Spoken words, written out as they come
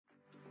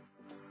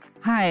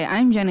Hi,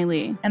 I'm Jenny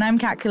Lee. And I'm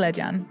Kat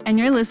Kiledjan. And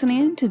you're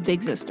listening to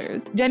Big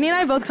Sisters. Jenny and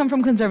I both come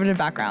from conservative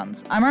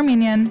backgrounds. I'm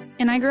Armenian.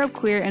 And I grew up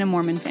queer in a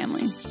Mormon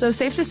family. So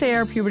safe to say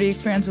our puberty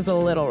experience was a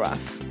little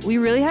rough. We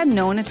really had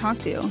no one to talk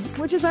to.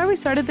 Which is why we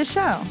started the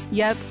show.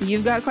 Yep,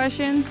 you've got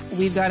questions,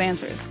 we've got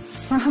answers.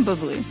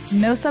 Probably.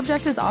 No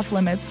subject is off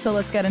limits, so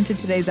let's get into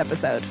today's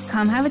episode.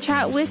 Come have a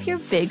chat with your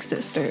big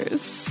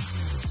sisters.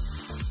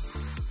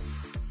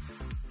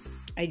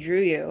 I drew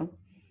you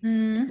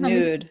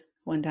nude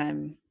one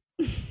time.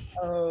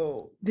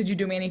 Oh, did you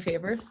do me any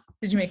favors?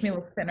 Did you make me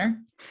look thinner?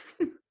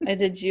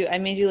 I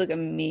made you look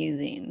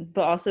amazing,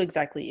 but also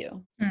exactly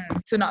you.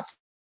 So not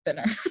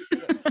thinner.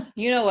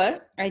 You know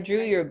what? I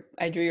drew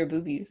your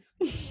boobies,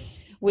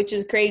 which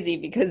is crazy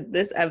because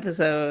this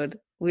episode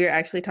we're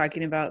actually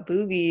talking about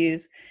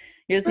boobies.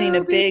 You're listening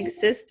to Big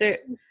Sister.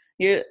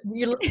 You're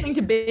listening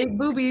to Big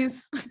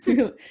Boobies.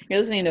 You're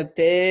listening to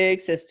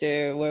Big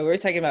Sister, where we're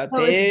talking about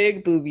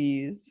big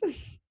boobies.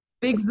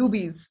 Big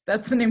Boobies.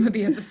 That's the name of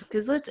the episode.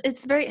 Because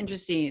it's very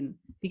interesting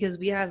because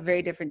we have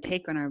very different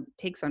takes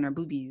on our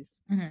boobies.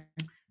 Mm-hmm.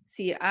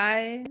 See,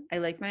 I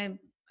like my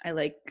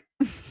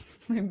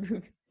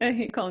boobies. I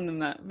hate calling them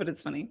that, but it's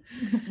funny.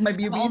 My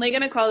boobies. I'm only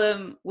gonna call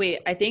them.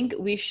 Wait, I think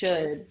we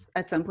should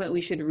at some point we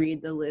should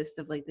read the list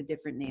of like the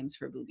different names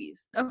for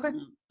boobies. Okay.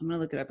 I'm gonna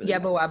look it up.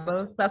 Yabbo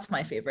wabbos. That's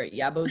my favorite.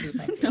 Yabbos is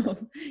my favorite. No,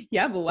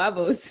 yabbo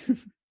wabbos.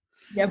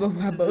 Yabbo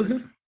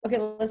wabbos. Okay,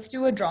 let's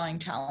do a drawing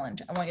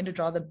challenge. I want you to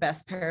draw the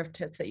best pair of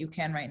tits that you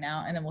can right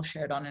now, and then we'll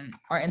share it on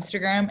our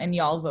Instagram, and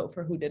y'all vote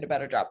for who did a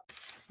better job.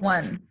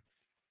 1,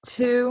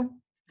 2,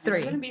 3.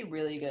 It's gonna be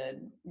really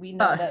good. We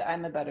know that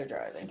I'm a better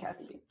drawer than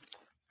Kathy.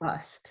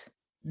 Bust,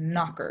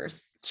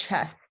 knockers,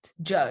 chest,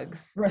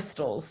 jugs,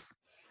 bristles,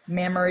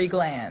 mammary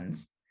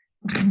glands,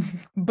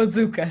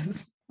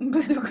 bazookas.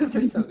 Bazookas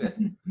are so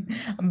good.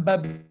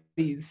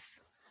 Bubbies.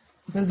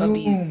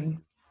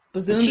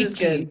 Bazooms is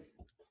good.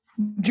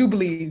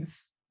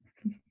 Jubilees.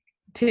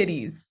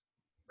 Titties.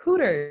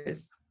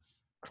 Hooters.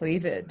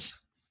 Cleavage.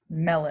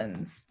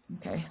 Melons.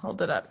 Okay,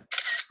 hold it up.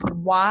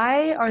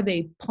 Why are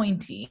they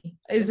pointy?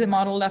 Is it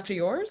modeled after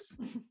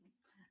yours?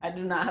 I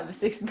do not have a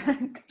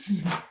six-pack.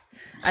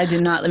 I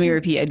do not. Let me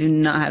repeat. I do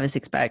not have a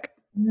six-pack.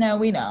 No,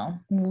 we know.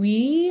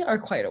 We are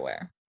quite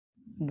aware.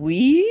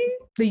 We?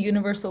 The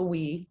universal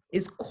we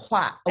is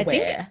quite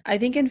aware. I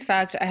think, in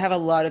fact, I have a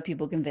lot of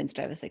people convinced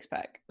I have a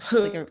six-pack.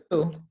 Who?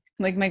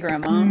 Like my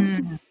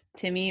grandma.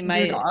 Timmy,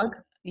 my dog?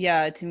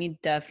 Yeah, Timmy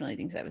definitely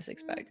thinks I have a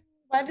six-pack.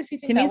 Why does he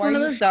think Timmy's that? one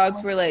of those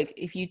dogs where, like,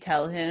 if you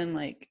tell him,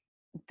 like,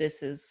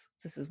 this is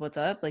what's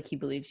up, like, he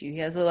believes you. He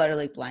has a lot of,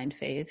 like, blind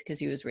faith because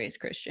he was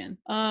raised Christian.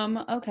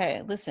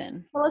 Okay,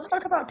 listen. Well, let's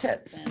talk about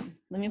tits.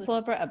 Let me pull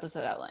up our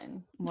episode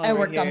outline. I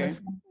worked on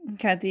this one.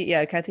 Kathy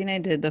and I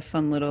did a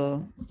fun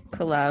little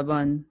collab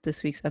on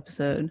this week's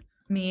episode.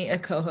 Me, a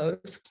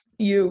co-host.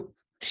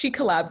 She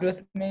collabed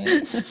with me.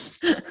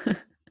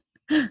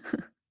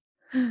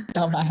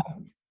 Dumbass.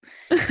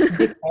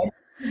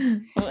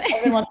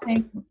 I've been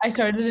watching. I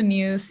started a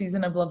new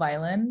season of Love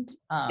Island.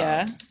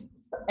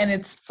 And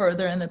it's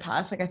further in the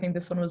past. Like, I think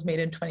this one was made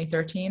in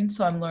 2013.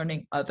 So I'm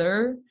learning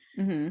other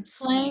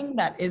slang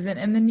that isn't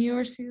in the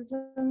newer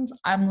seasons.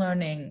 I'm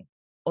learning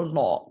a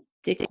lot.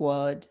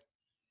 Dickwad.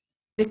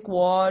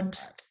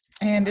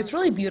 And it's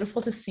really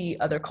beautiful to see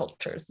other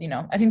cultures, you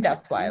know. I think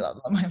that's why I love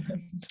Love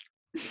Island.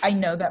 I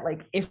know that,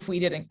 like, if we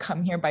didn't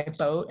come here by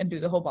boat and do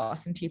the whole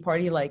Boston Tea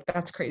Party, like,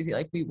 that's crazy.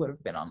 Like, we would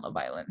have been on Love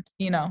Island,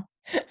 you know.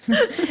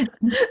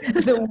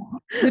 the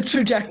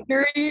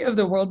trajectory of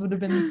the world would have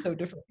been so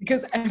different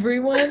because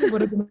everyone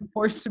would have been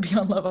forced to be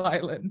on Love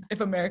Island if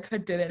America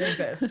didn't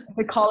exist. If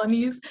the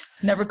colonies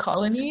never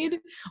colonied,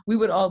 we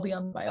would all be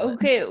on Love Island.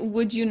 Okay,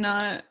 would you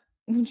not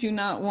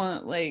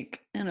want, like,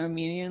 an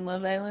Armenian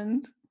Love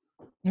Island?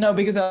 No,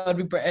 because that would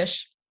be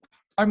British.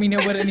 Armenia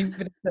wouldn't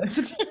even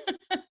exist.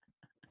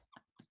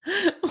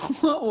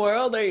 What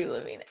world are you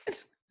living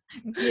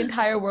in? The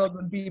entire world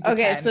would be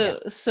Britannia.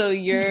 Okay, so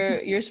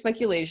your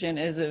speculation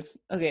is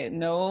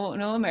no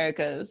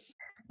Americas,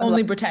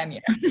 only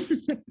Britannia.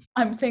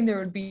 I'm saying there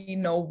would be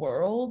no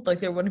world, like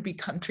there wouldn't be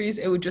countries,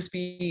 it would just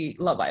be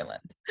Love Island.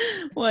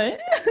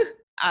 What?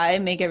 I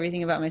make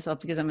everything about myself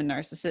because I'm a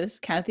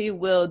narcissist. Kathy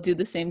will do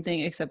the same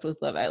thing except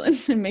with Love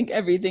Island and make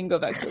everything go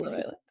back to Love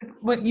Island.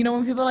 But you know,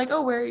 when people are like,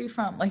 oh, where are you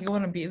from? Like, it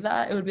wouldn't be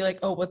that. It would be like,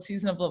 oh, what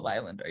season of Love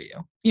Island are you?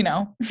 You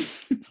know?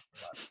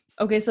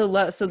 Okay, so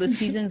the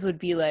seasons would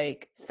be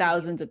like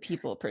thousands of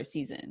people per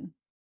season.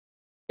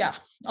 Yeah,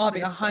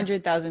 obviously. Like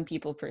 100,000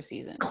 people per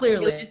season.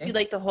 Clearly. It would just be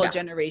like the whole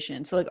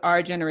generation. So like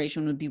our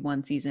generation would be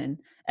one season,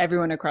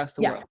 everyone across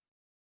the world.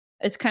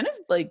 It's kind of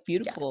like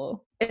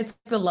beautiful. Yeah. It's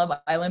the Love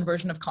Island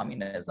version of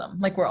communism.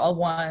 Like, we're all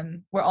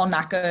one. We're all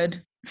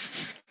knackered.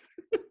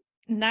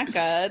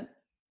 Knackered.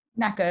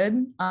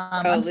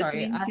 I'm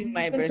sorry. Listening to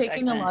my British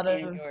accent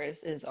and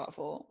yours is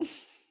awful.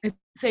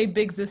 Say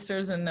big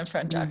sisters in the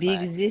French accent.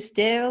 Big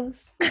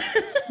sisters.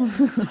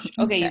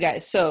 Okay, you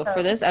guys. So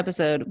for this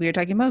episode, we are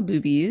talking about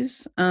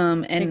boobies.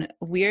 And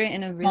we're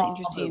in a really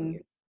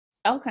interesting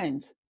All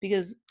kinds,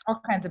 because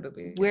All kinds of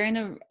boobies. we're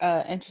in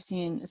a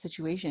interesting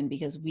situation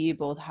because we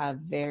both have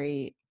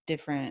very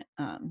different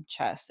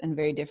chests and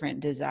very different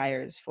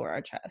desires for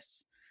our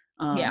chests,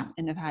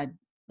 and have had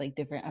like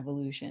different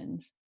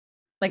evolutions.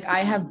 Like I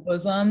have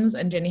bosoms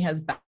and Jenny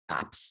has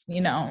baps,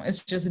 you know,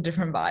 it's just a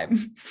different vibe.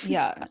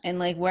 Yeah, and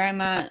like where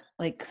I'm at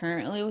like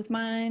currently with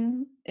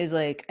mine is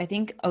like I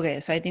think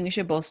we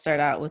should both start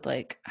out with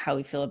like how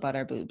we feel about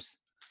our boobs,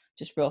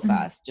 just real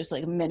fast, just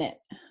like a minute.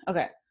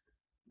 Okay,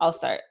 I'll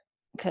start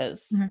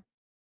because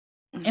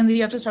and then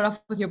you have to start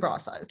off with your bra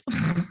size.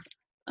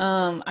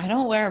 I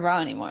don't wear a bra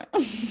anymore.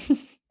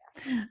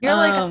 You're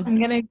like, I'm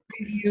gonna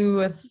give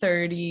you a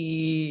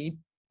 32B.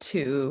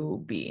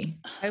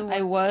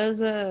 I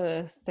was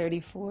a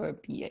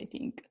 34B, I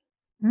think.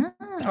 I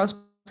was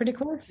pretty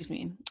close. Excuse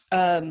me.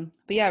 But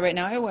yeah, right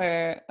now I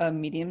wear a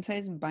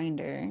medium-sized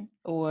binder,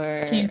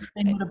 or can you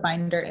explain what a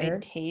binder I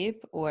is?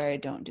 tape, or I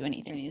don't do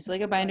anything. So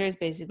like a binder is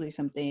basically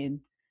something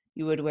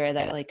you would wear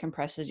that like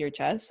compresses your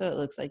chest so it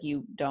looks like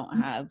you don't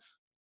have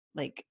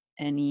like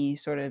any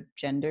sort of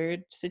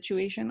gendered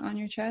situation on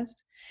your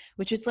chest,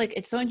 which is like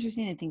it's so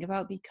interesting to think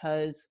about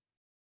because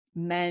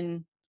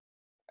men,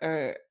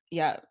 or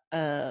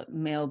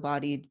male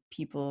bodied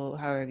people,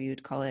 however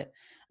you'd call it,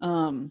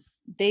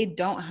 they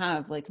don't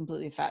have like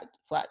completely flat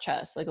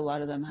chests. Like a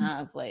lot of them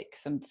have like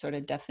some sort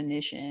of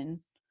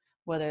definition,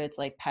 whether it's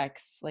like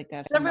pecs, like they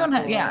have some muscle,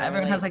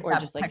 everyone has like or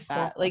that just like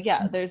pectoral fat. Like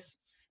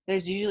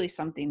there's usually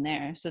something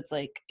there. So it's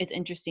like it's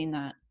interesting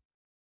that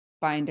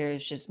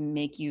binders just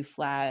make you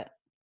flat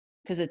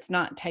because it's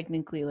not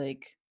technically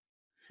like,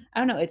 I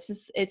don't know, it's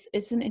just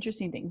it's an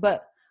interesting thing.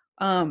 But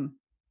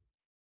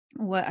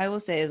what I will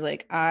say is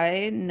like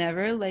I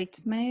never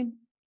liked my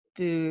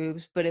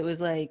boobs, but it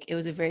was a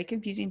very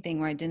confusing thing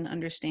where I didn't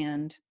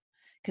understand,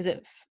 because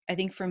I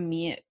think for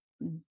me it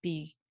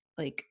be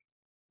like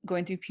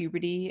going through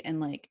puberty and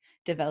like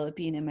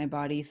developing in my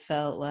body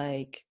felt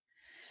like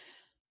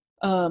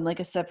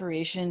a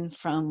separation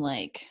from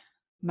like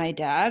my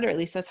dad, or at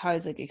least that's how I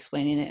was like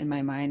explaining it in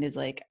my mind, is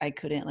like I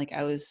couldn't, like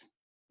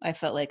I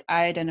felt like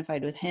I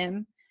identified with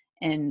him,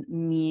 and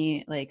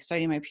me like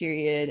starting my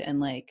period and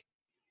like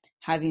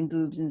having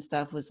boobs and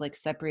stuff was like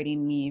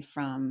separating me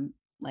from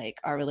like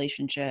our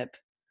relationship,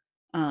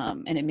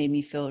 and it made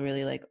me feel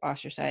really like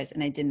ostracized,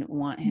 and I didn't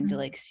want him to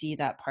like see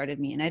that part of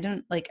me. And I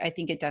don't like, I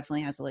think it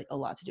definitely has like a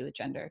lot to do with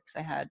gender, because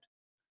I had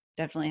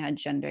definitely had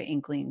gender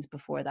inklings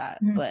before that,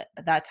 but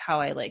that's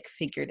how I like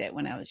figured it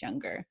when I was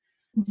younger.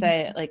 So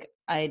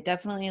I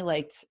definitely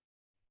liked,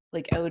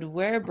 like I would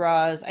wear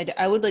bras.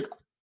 I would like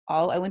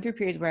I went through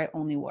periods where I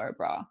only wore a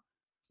bra,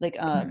 like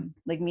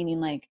meaning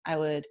like I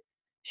would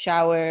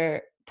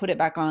shower, put it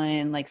back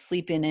on, like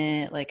sleep in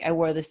it. Like I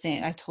wore the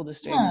same, I've told this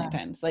story a million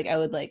times, like I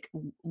would like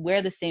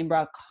wear the same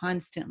bra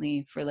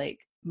constantly for like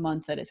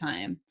months at a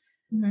time,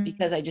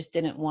 because I just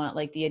didn't want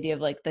like the idea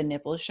of like the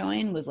nipples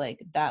showing, was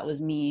like that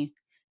was me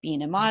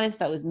being immodest,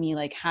 that was me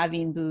like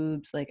having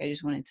boobs, like I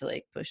just wanted to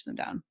like push them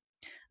down.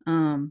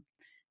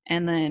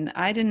 And then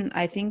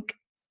I think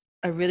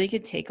a really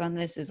good take on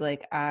this is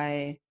like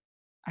I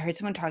heard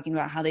someone talking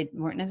about how they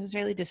weren't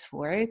necessarily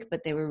dysphoric,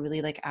 but they were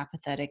really like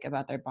apathetic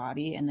about their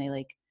body, and they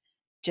like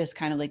just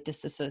kind of like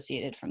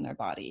disassociated from their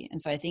body.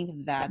 And so I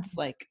think that's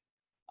like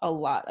a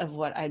lot of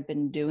what I'd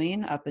been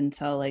doing up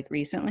until like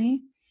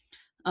recently.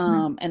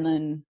 And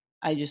then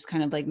I just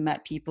kind of like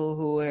met people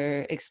who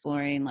were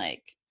exploring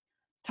like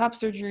top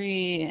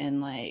surgery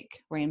and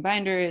like wearing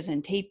binders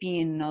and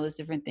taping and all those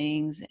different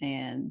things,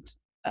 and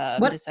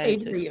What decided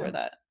age to were you explore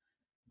that.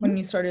 when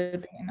you started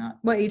doing that?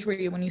 What age were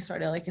you when you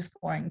started like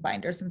exploring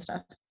binders and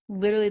stuff?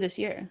 Literally this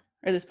year,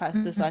 or this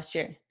last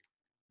year.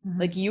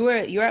 Like you were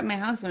at my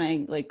house when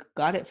I like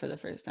got it for the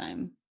first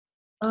time.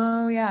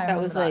 Oh yeah, I That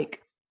remember was that.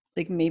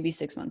 like maybe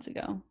 6 months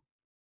ago.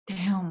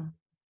 Damn.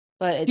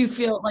 But Do you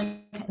feel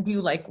like, do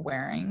you like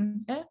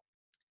wearing it?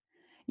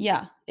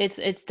 yeah,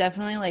 it's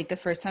definitely like the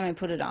first time I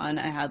put it on,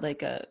 I had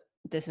like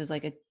this is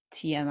like a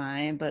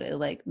TMI, but it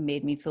like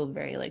made me feel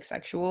very like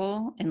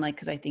sexual, and like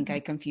because I think I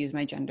confuse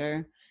my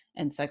gender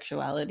and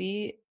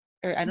sexuality,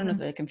 or I don't know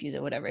if I confuse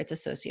it, whatever, it's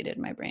associated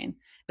in my brain,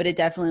 but it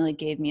definitely like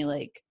gave me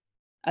like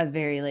a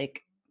very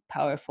like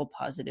powerful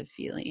positive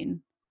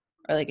feeling,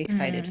 or like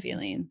excited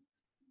feeling.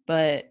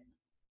 But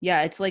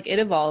yeah, it's like it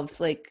evolves,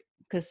 like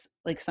because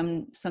like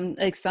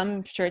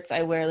some shirts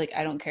I wear, like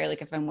I don't care,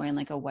 like if I'm wearing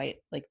like a white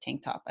like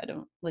tank top, I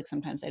don't like,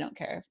 sometimes I don't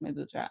care if my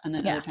boobs are out, and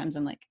then other times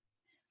I'm like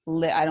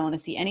I don't want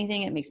to see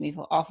anything, it makes me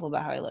feel awful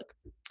about how I look.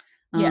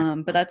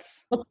 But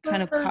that's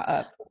kind of caught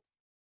up.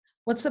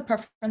 What's the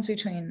preference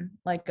between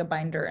like a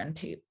binder and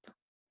tape?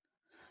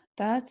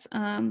 That's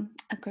a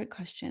great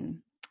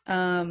question.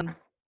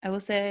 I will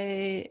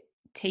say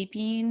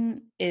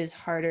taping is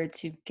harder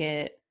to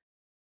get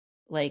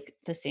like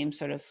the same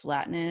sort of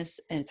flatness,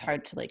 and it's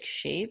hard to like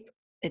shape.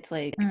 It's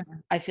like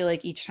I feel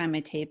like each time I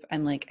tape,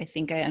 I'm like, I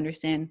think I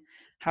understand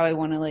how I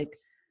want to like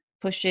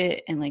push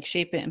it and like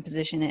shape it and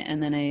position it,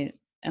 and then I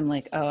am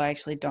like, oh, I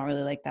actually don't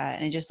really like that.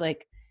 And it just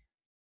like,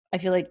 I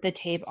feel like the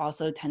tape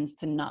also tends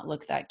to not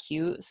look that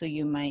cute, so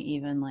you might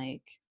even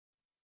like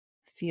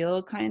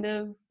feel kind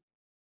of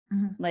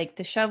like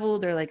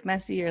disheveled or like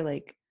messy or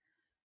like,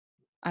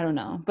 I don't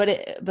know,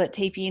 but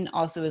taping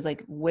also is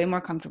like way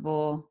more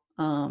comfortable.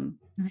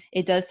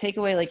 It does take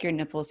away like your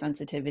nipple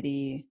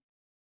sensitivity,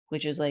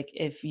 which is like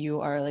if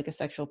you are like a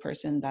sexual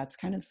person, that's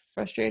kind of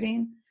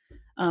frustrating.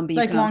 But you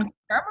like can long also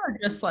term or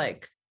just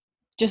like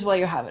just while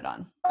you have it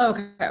on.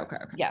 Okay.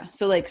 Yeah.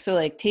 So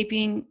like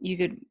taping, you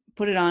could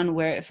put it on,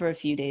 wear it for a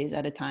few days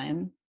at a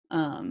time,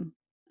 and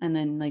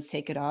then like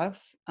take it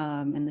off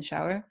in the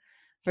shower.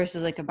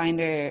 Versus like a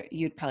binder,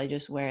 you'd probably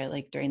just wear it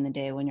like during the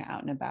day when you're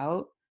out and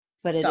about.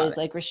 But it is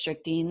like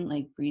restricting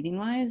like breathing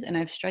wise. And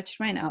I've stretched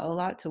mine out a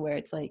lot to where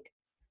it's like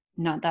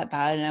not that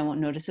bad and I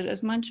won't notice it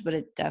as much. But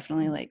it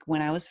definitely, like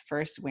when I was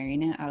first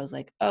wearing it, I was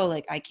like, oh,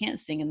 like I can't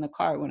sing in the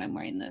car when I'm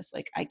wearing this.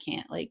 Like I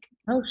can't like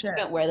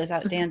can't wear this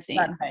out dancing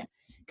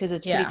because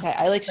it's pretty tight.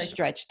 I like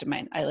stretched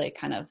mine. I like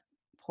kind of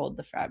pulled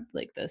the fab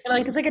like this.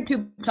 Like it's like a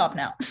tube top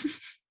now.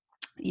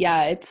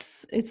 Yeah,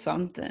 it's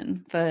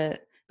something.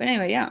 But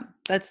anyway, yeah,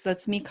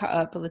 that's me caught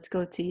up. But let's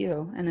go to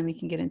you, and then we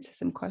can get into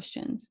some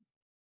questions.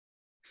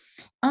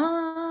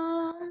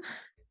 I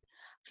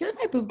feel like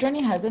my boob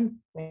journey hasn't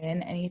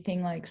been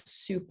anything like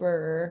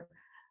super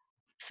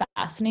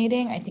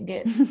fascinating. I think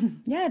it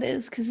yeah, it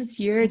is because it's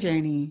your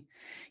journey.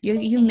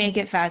 You make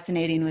it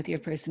fascinating with your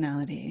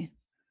personality.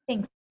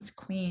 Thanks,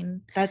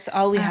 queen. That's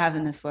all we have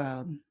in this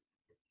world.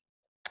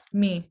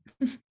 Me.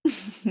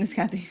 It's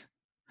Kathy.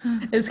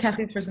 It's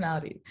Kathy's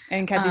personality.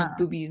 And Kathy's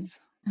boobies.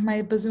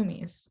 My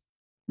bazoomies.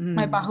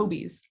 My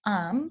bahoobies.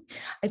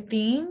 I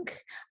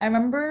think I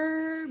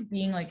remember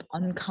being like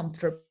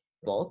uncomfortable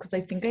because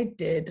I think I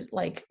did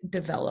like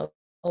develop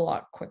a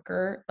lot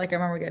quicker. Like I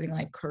remember getting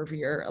like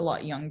curvier a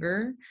lot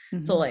younger.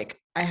 So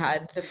like I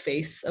had the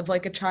face of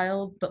like a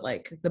child, but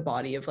like the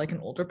body of like an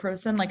older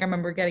person. Like I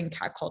remember getting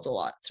catcalled a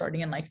lot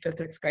starting in like 5th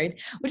or 6th grade,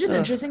 which is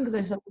interesting because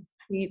I saw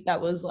a tweet that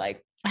was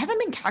like, I haven't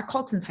been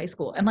catcalled since high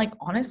school. And like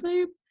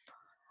honestly,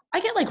 I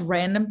get like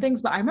random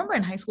things, but I remember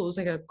in high school it was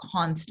like a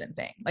constant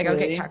thing. Like I would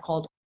get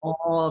catcalled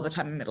all the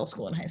time in middle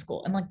school and high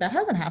school, and like that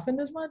hasn't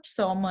happened as much.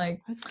 So I'm like,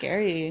 that's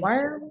scary.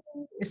 Why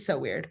it's so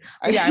weird.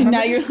 Yeah,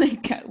 now you're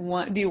like,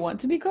 do you want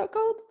to be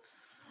catcalled?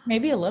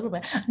 Maybe a little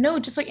bit. No,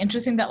 just like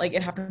interesting that like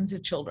it happens to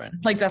children.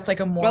 Like that's like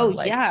a more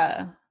like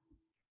yeah.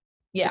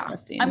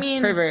 Disgusting. I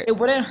mean, pervert. It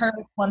wouldn't hurt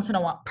once in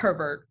a while.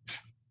 Pervert.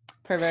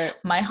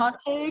 My hot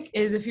take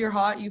is if you're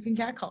hot, you can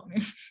catcall me.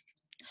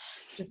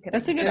 Just kidding.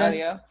 That's a good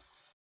audio.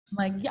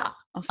 Like, yeah.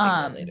 I'll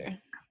figure it later.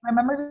 I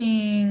remember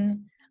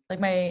being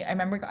like I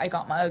remember I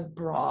got my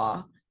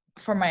bra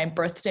for my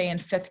birthday in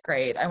 5th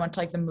grade. I went to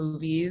like the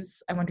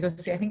movies. I went to go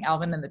see, I think,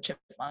 Alvin and the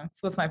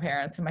Chipmunks with my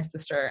parents and my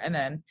sister. And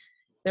then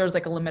there was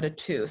like a limit of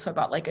 2. So I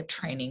bought like a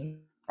training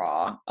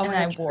bra and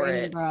I wore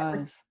it.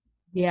 Bras.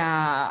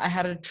 Yeah, I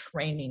had a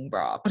training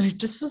bra, but it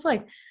just was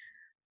like,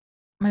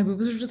 my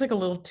boobs were just like a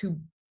little too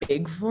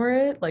big for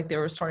it. Like they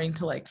were starting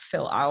to like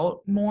fill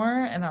out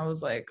more. And I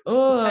was like,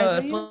 oh,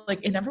 so like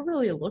it never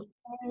really looked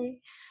right.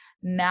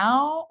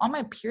 Now on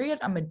my period,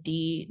 I'm a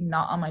D.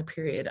 Not on my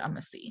period, I'm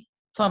a C.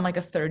 So I'm like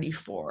a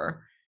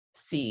 34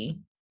 C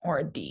or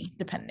a D,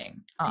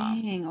 depending.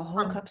 Dang, a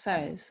whole cup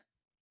size.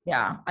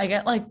 Yeah, I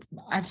get like,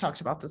 I've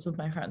talked about this with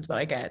my friends, but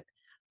I get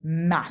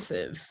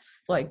massive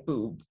like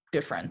boob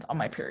difference on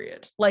my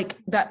period. Like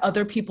that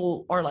other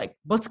people are like,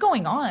 what's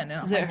going on?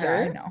 And does it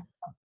hurt? I know.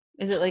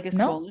 Is it like a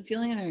swollen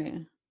feeling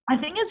or? I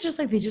think it's just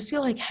like they just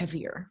feel like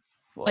heavier.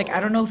 Whoa. Like I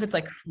don't know if it's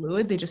like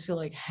fluid, they just feel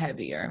like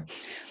heavier.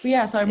 But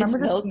yeah, so I remember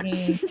just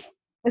being,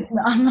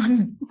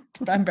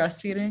 I'm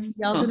breastfeeding.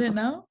 Y'all didn't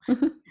know?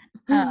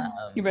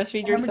 You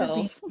breastfeed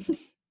yourself.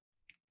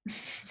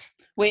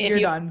 Wait, if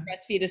you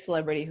breastfeed a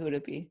celebrity, who would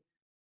it be?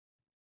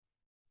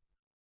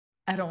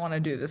 I don't want to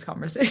do this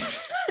conversation.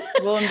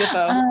 Willem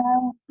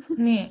Dafoe.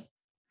 Me.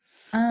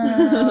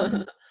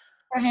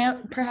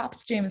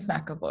 Perhaps James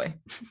McAvoy.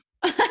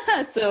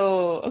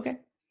 So, okay.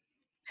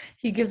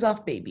 He gives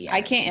off baby energy.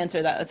 I can't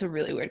answer that. That's a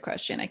really weird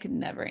question. I could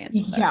never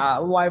answer that. Yeah,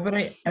 why would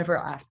I ever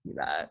ask you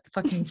that?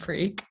 Fucking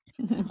freak.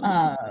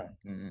 But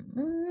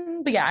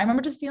yeah, I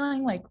remember just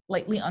feeling like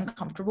lightly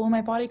uncomfortable in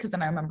my body because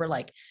then I remember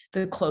like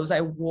the clothes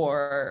I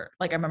wore,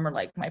 like I remember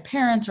like my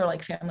parents or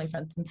like family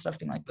friends and stuff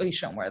being like, oh, you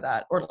shouldn't wear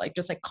that, or like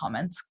just like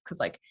comments because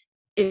like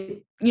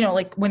it, you know,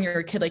 like when you're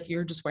a kid, like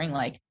you're just wearing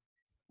like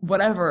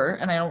whatever,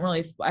 and I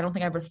don't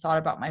think I ever thought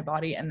about my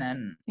body. And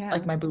then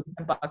like my boobs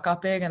and butt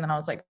got big, and then I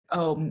was like,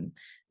 oh,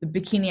 the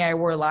bikini I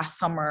wore last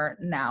summer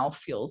now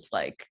feels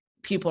like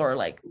people are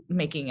like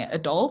making it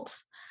adult.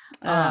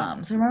 So I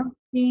remember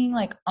being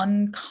like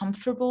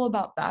uncomfortable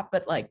about that,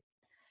 but like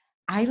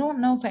I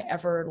don't know if I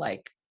ever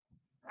like,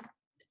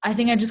 I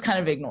think I just kind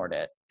of ignored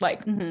it.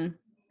 Like I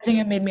think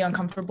it made me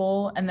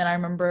uncomfortable. And then I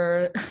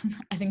remember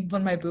I think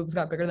when my boobs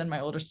got bigger than my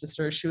older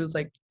sister, she was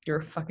like,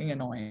 you're fucking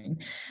annoying.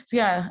 So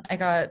yeah,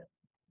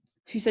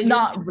 she said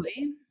not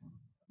really.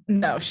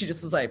 No, she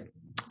just was like,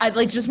 I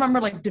like just remember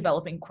like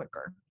developing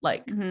quicker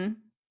like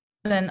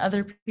than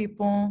other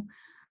people.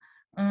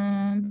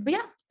 But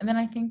yeah, and then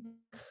I think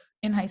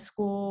in high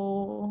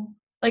school,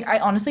 like I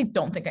honestly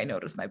don't think I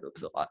noticed my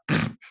boobs a lot.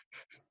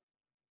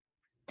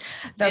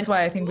 That's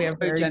why I think we have Or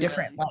very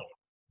different, like,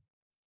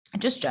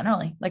 just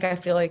generally, like, I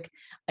feel like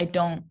I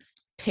don't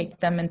take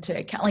them into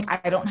account.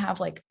 Like, I don't have,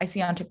 like, I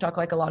see on TikTok,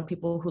 like, a lot of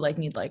people who like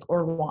need like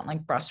or want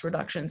like breast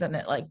reductions, and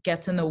it like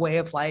gets in the way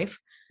of life.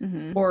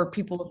 Or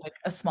people with like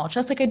a small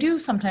chest. Like, I do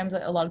sometimes,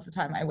 a lot of the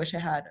time I wish I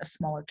had a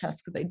smaller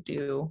chest, because I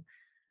do,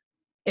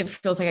 it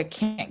feels like I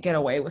can't get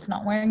away with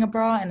not wearing a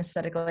bra, and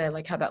aesthetically I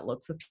like how that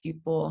looks if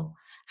people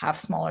have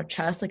smaller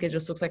chests. Like, it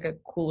just looks like a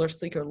cooler,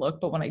 sleeker look.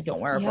 But when I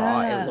don't wear a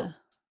bra, it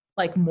looks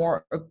like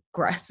more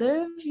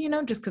aggressive, you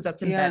know, just because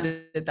that's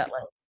embedded, that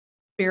like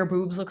bare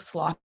boobs look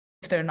sloppy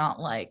if they're not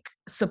like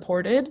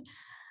supported.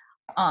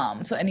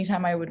 So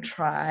anytime I would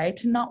try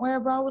to not wear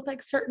a bra with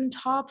like certain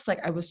tops,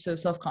 like I was so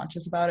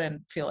self-conscious about it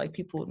and feel like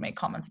people would make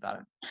comments about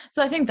it.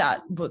 So I think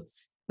that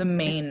was the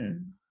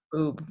main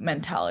boob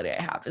mentality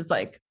I have, is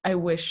like, I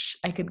wish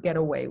I could get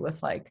away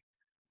with like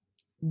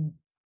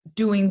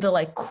doing the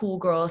like cool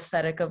girl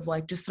aesthetic of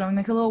like just throwing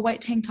like a little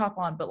white tank top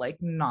on, but like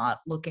not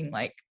looking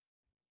like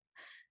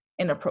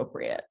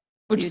inappropriate,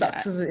 which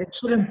sucks, because it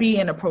shouldn't be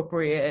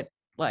inappropriate,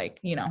 like,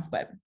 you know.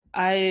 But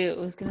I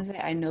was gonna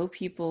say, I know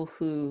people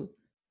who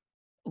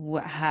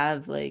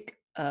have like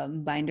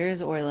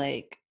binders, or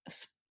like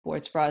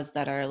sports bras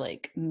that are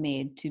like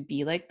made to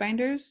be like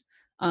binders,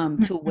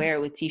 to wear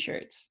with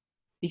t-shirts,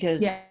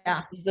 because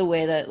it's the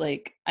way that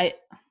like I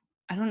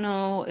don't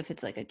know if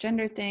it's like a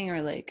gender thing,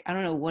 or like I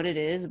don't know what it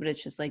is, but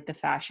it's just like the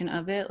fashion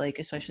of it, like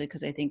especially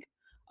because I think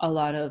a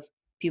lot of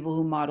people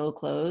who model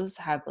clothes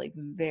have like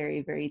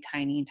very, very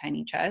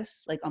tiny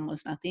chests, like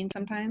almost nothing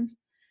sometimes.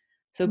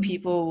 So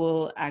people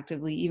will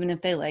actively, even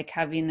if they like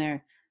having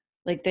their,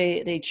 like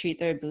they treat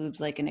their boobs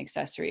like an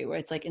accessory, where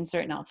it's like in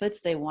certain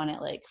outfits they want it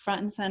like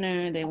front and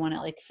center, they want it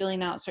like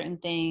filling out certain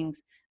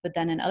things, but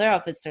then in other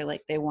outfits they're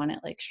like, they want it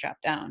like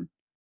strapped down.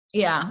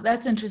 Yeah,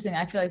 that's interesting.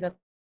 I feel like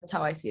that's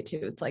how I see it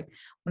too. It's like,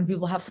 when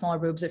people have smaller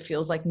boobs, it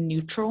feels like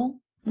neutral.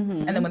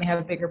 And then when they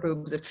have bigger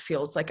boobs, it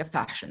feels like a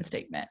fashion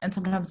statement. And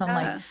sometimes I'm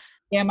like,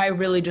 damn, I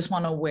really just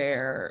want to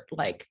wear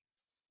like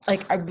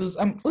my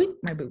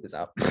boob is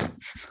out.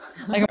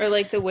 Like, or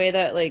like the way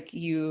that like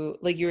you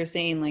were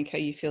saying, like how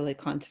you feel like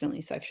constantly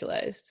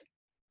sexualized.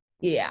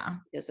 Yeah.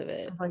 Because of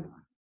it.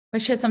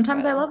 But shit,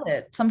 sometimes I love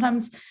it.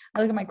 Sometimes I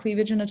look at my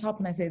cleavage in a top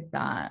and I say,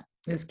 that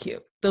is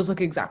cute. Those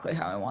look exactly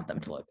how I want them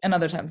to look. And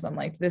other times I'm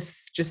like,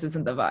 this just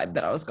isn't the vibe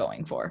that I was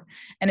going for.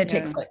 And it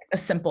takes like a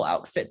simple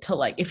outfit to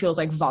like, it feels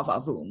like va va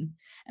voom.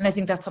 And I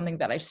think that's something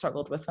that I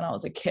struggled with when I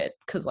was a kid,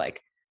 because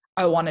like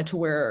I wanted to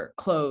wear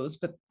clothes,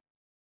 but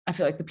I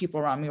feel like the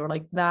people around me were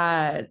like,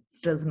 that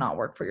does not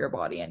work for your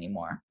body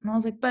anymore. And I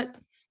was like, but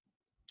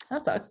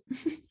that sucks.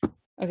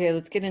 Okay,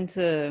 let's get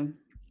into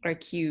our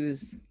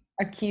cues.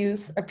 Our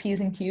P's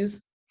and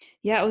Q's.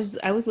 Yeah,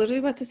 I was literally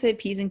about to say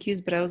P's and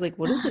Q's, but I was like,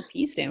 what does the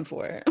P stand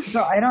for?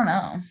 Girl, I don't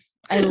know.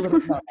 I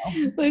literally don't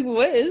know. Like,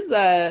 what is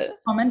that?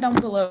 Comment down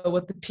below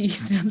what the P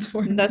stands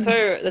for. That's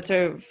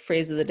our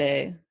phrase of the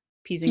day.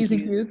 P's and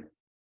Q's.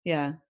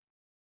 Yeah.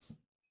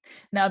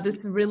 Now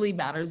this really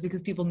matters,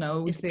 because people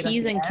know we it's say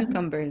peas and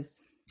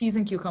cucumbers. Peas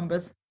and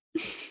cucumbers.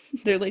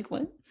 They're like,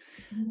 what?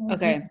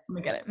 Okay.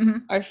 We get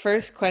it. Our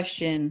first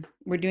question,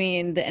 we're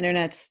doing the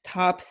internet's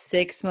top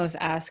 6 most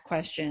asked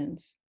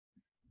questions.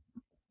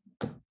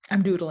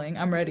 I'm doodling.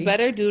 I'm ready. You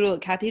better doodle.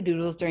 Kathy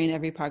doodles during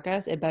every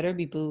podcast. It better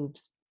be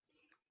boobs.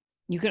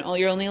 You're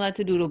only allowed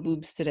to doodle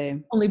boobs today.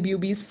 Only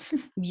boobies.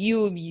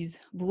 Boobies.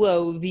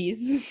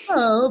 Boobies.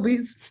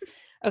 Boobies.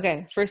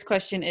 Okay, first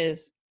question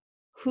is,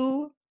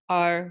 who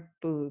are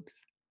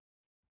boobs?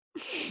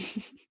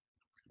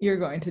 You're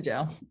going to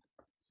jail.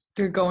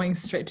 You're going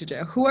straight to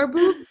jail. Who are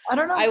boobs? I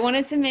don't know. I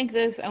wanted to make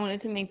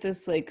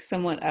this like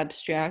somewhat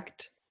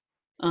abstract,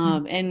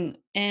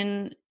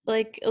 and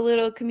like a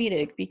little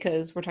comedic,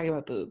 because we're talking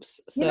about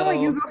boobs. So you know what?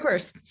 You go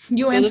first.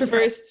 You answer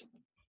first.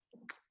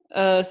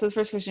 So the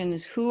first question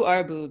is, who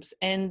are boobs?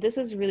 And this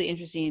is really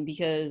interesting,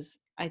 because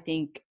I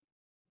think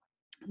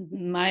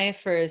my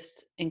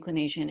first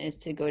inclination is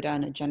to go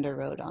down a gender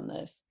road on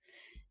this.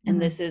 And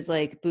this is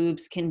like,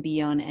 boobs can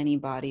be on any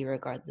body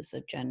regardless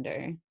of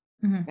gender,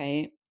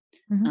 right?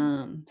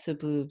 So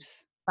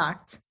boobs.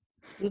 Fact.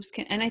 Boobs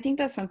can, and I think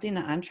that's something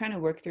that I'm trying to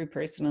work through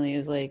personally,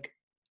 is like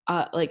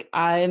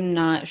I'm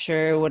not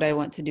sure what I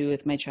want to do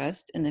with my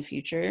chest in the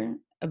future,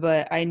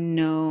 but I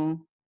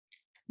know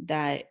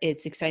that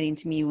it's exciting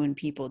to me when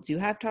people do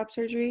have top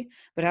surgery,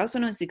 but I also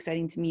know it's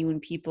exciting to me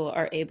when people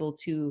are able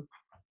to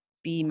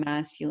be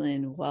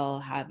masculine while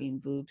having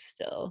boobs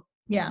still.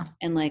 Yeah.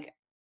 And like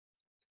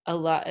a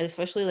lot,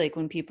 especially like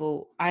when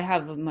people, I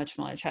have a much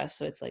smaller chest,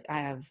 so it's like I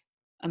have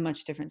a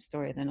much different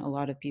story than a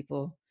lot of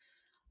people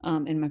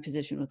in my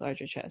position with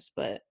larger chests.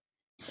 But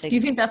like, do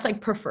you think that's like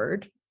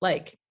preferred,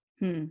 like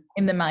in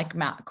the like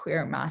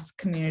queer mass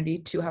community,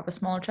 to have a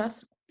smaller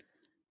chest?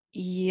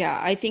 Yeah,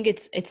 I think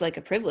it's like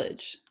a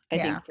privilege. I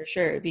think for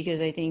sure,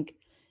 because I think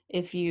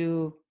if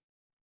you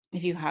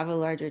have a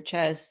larger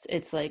chest,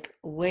 it's like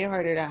way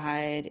harder to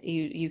hide.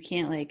 You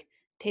can't like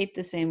tape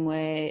the same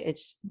way.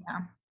 It's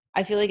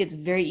I feel like it's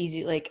very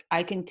easy. Like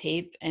I can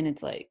tape and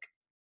it's like,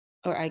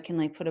 or I can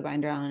like put a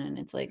binder on and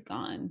it's like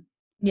gone.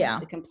 Yeah.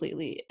 Like,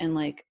 completely. And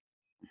like,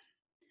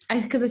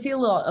 because I see a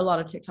lot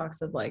of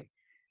TikToks of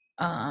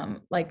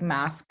like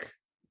mask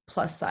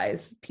plus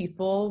size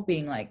people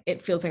being like,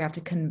 it feels like I have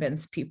to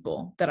convince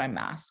people that I'm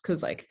masked,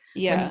 because like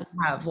when you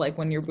have like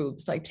when your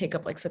boobs like take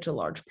up like such a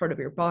large part of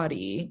your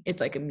body,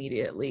 it's like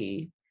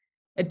immediately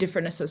a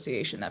different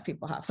association that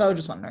people have. So I was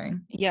just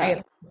wondering.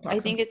 I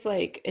think it's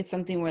like, it's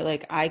something where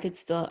like I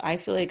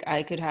feel like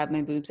I could have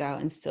my boobs out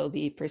and still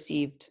be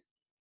perceived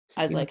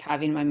as like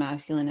having my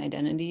masculine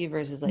identity,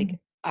 versus like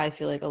I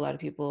feel like a lot of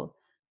people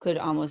could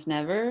almost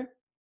never.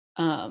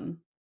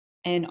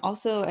 And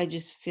also I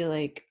just feel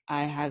like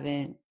I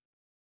haven't,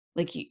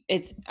 like,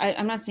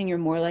 I'm not saying you're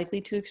more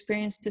likely to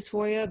experience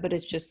dysphoria, but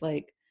it's just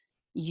like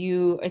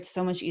it's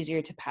so much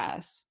easier to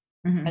pass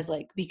as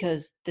like,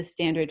 because the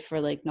standard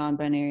for like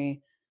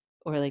non-binary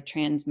or like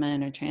trans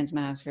men or trans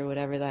masc or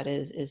whatever that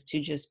is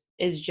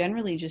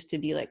generally just to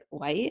be like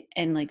white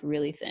and like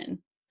really thin.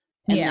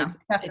 And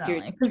like, if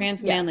you're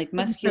trans man, like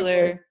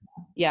muscular,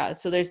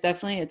 so there's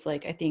definitely, it's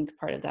like, I think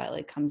part of that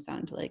like comes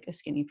down to like a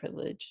skinny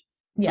privilege,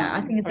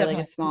 I think it's or like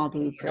a small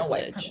boob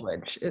privilege.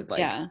 It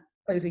like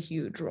plays a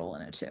huge role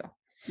in it too,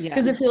 Yeah.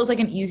 because it feels like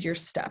an easier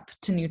step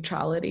to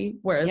neutrality,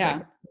 whereas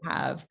like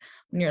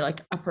when you're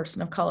like a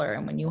person of color,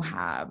 and when you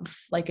have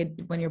like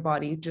when your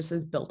body just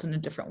is built in a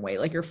different way,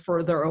 like you're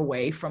further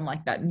away from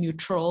like that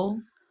neutral.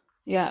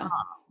 And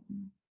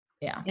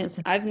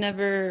I've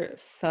never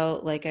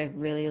felt like I've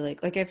really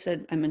like I've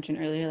said, I mentioned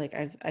earlier, like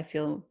I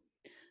feel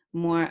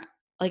more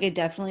like I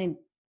definitely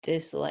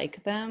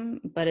dislike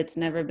them, but it's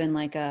never been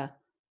like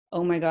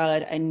oh my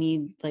God, I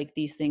need like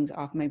these things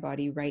off my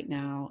body right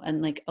now.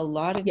 And like a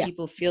lot of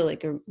people feel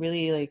like a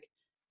really like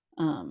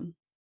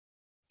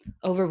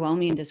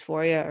overwhelming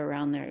dysphoria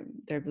around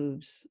their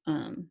boobs.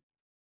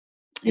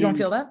 You don't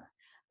feel that?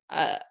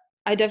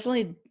 I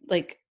definitely,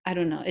 like, I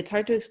don't know. It's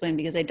hard to explain,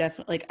 because I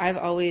definitely, like, I've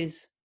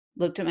always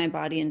looked at my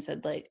body and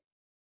said, like,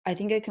 I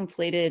think I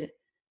conflated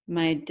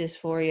my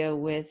dysphoria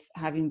with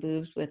having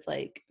boobs with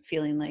like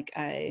feeling like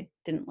I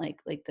didn't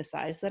like the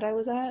size that I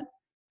was at.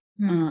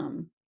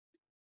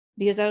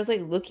 Because I was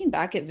like looking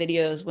back at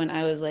videos when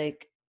I was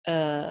like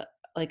a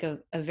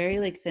very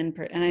like thin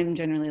person, and I'm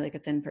generally like a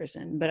thin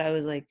person, but I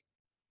was like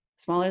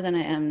smaller than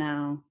I am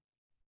now.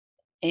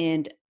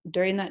 And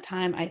during that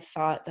time, I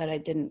thought that I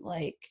didn't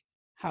like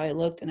how I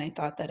looked, and I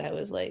thought that I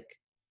was like,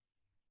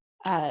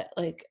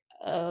 like,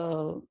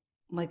 oh,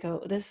 like,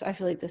 oh, this, I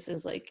feel like this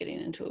is like getting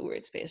into a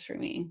weird space for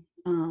me.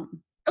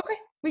 Okay,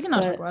 we can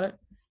not talk about it.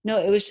 No,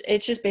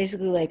 it's just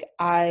basically like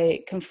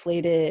I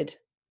conflated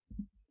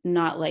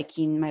not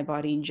liking my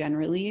body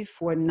generally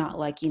for not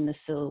liking the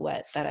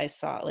silhouette that I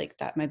saw, like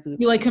that my boobs.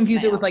 You like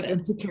confused it with like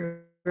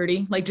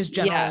insecurity, like just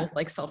general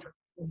like self.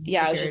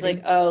 Yeah, I was just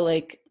like, oh,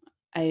 like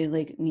I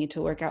like need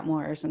to work out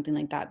more or something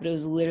like that. But it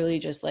was literally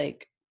just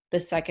like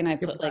the second I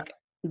put like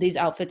these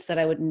outfits that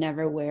I would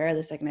never wear,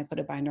 the second I put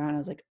a binder on, I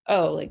was like,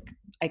 oh, like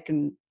I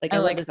can, like, I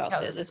love this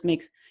outfit. This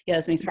makes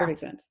perfect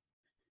sense.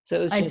 So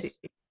it was just,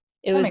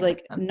 it was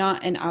like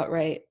not an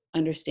outright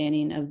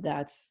understanding of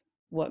that's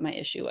what my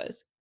issue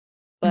was.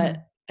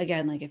 But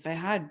again, like if I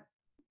had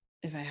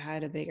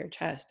a bigger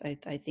chest, I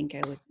think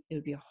it would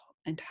be an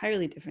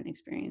entirely different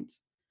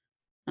experience.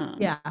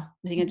 I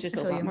think it's just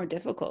a lot more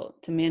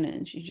difficult to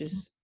manage. You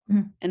just,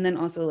 and then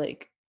also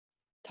like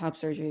top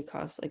surgery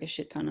costs like a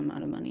shit ton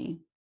amount of money.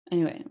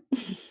 Anyway,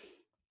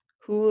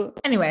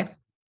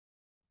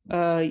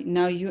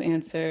 now you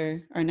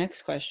answer our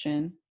next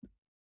question.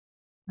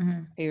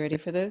 Are you ready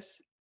for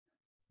this?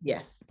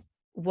 Yes.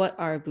 What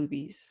are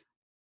boobies?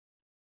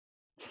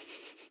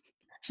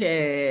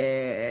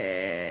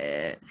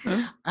 Shit.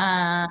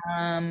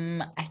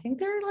 I think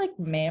they're like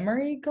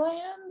mammary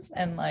glands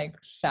and like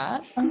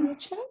fat on your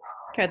chest.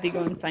 Kathy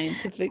going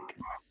scientific.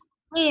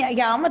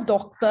 Yeah, I'm a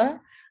doctor.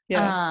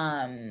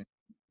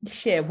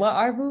 Shit, what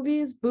are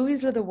boobies?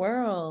 Boobies are the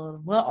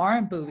world. What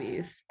aren't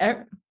boobies?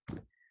 The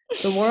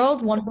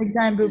world, one big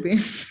giant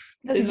boobie.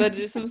 Kathy's about to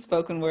do some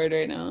spoken word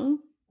right now.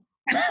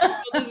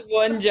 There's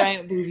one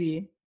giant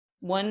boobie.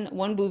 One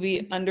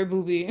boobie under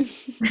boobie.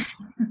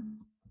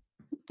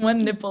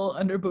 One nipple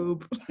under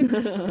boob.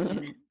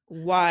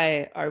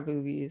 Why are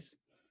boobies?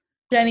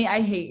 Jenny,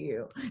 I hate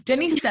you.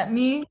 Jenny sent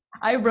me,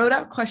 I wrote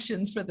out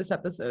questions for this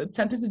episode,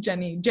 sent it to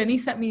Jenny. Jenny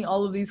sent me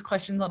all of these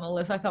questions on a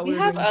list. I thought we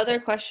have other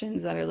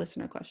questions that are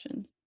listener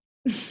questions.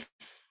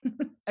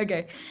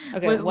 Okay.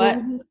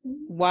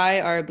 Why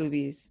are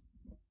boobies?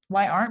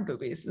 Why aren't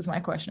boobies is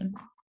my question.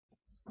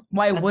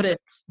 Why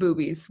wouldn't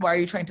boobies? Why are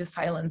you trying to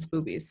silence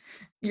boobies?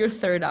 Your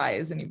third eye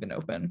isn't even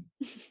open.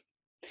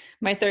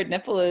 My third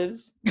nipple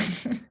is.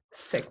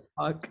 Sick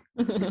fuck.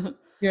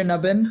 You're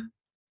nubbin?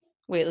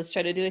 Wait, let's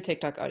try to do a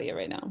TikTok audio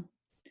right now.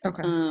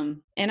 Okay.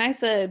 And I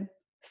said,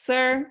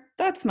 sir,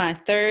 that's my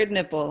third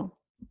nipple.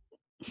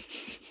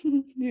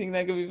 You think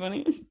that could be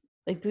funny?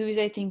 Like boobies,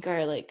 I think,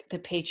 are like the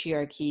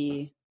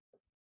patriarchy,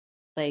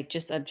 like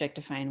just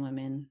objectifying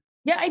women.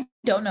 Yeah, I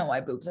don't know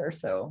why boobs are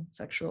so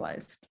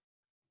sexualized.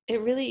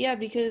 It really,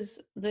 because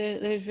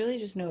there's really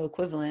just no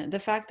equivalent. The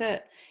fact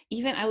that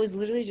even I was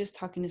literally just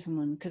talking to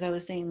someone because I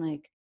was saying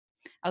like,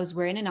 I was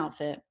wearing an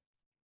outfit,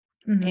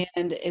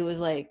 and it was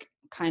like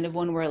kind of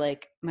one where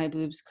like my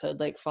boobs could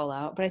like fall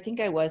out, but I think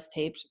I was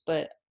taped,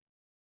 but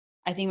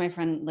I think my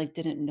friend like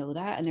didn't know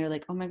that, and they're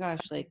like, "Oh my gosh!"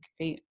 Like,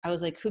 I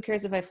was like, "Who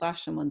cares if I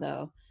flash someone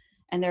though?"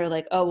 And they're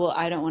like, "Oh well,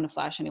 I don't want to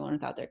flash anyone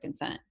without their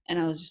consent." And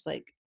I was just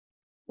like,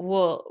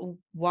 "Well,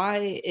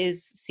 why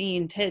is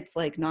seeing tits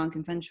like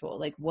non-consensual?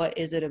 Like, what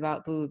is it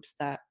about boobs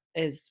that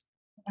is?"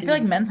 I feel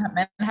like men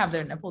have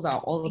their nipples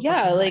out all the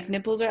Yeah, fucking like time.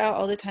 nipples are out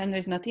all the time.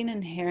 There's nothing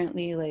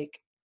inherently like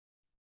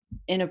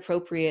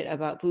inappropriate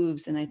about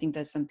boobs, and I think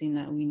that's something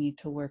that we need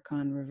to work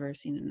on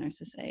reversing in our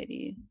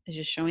society, is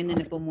just showing the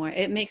nipple more.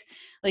 It makes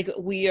like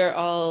we are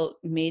all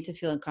made to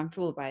feel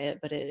uncomfortable by it,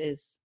 but it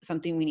is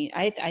something we need.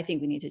 I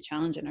think we need to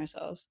challenge in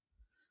ourselves.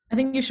 I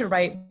think you should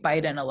write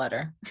Biden a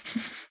letter.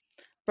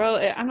 Bro,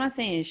 I'm not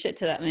saying shit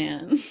to that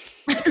man.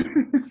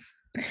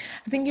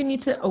 I think you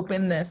need to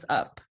open this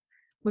up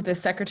with the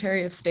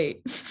Secretary of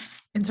State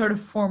in sort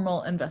of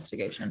formal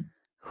investigation.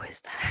 Who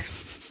is that?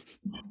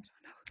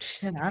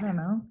 Shit, I don't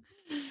know.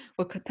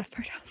 We'll cut that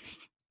part out.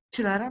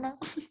 Shit, I don't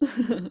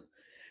know.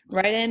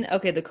 Right in.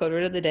 Okay, the code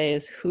word of the day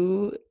is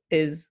who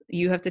is.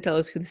 You have to tell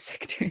us who the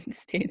Secretary of the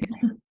State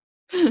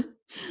is.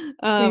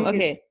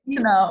 Okay.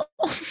 No.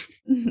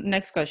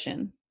 Next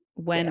question.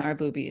 When Yes. are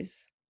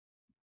boobies?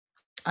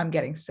 I'm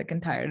getting sick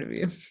and tired of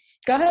you.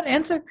 Go ahead,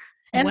 answer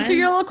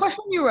your little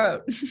question you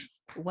wrote.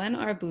 When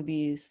are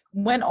boobies?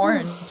 When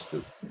orange?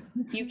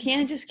 You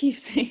can't just keep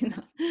saying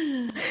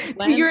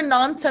that. Your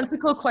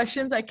nonsensical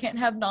questions, I can't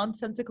have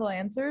nonsensical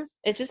answers.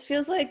 It just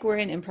feels like we're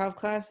in improv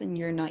class and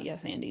you're not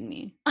yes-anding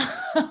me.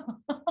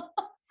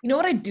 You know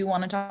what I do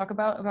want to talk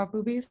about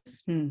boobies?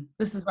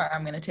 This is where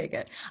I'm going to take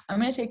it.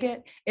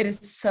 It is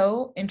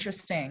so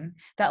interesting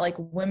that like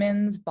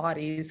women's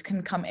bodies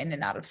can come in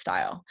and out of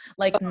style.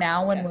 Like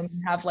now when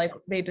women have like,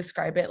 they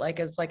describe it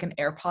like as like an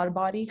AirPod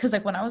body. Cause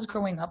like when I was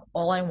growing up,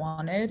 all I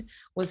wanted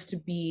was to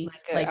be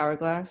like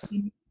hourglass.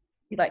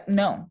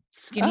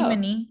 Skinny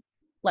mini,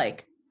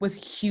 like with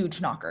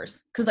huge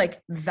knockers, because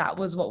like that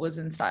was what was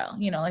in style,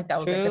 you know, like that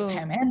was like the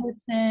Pam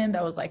Anderson,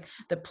 that was like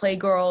the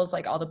Playgirls,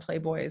 like all the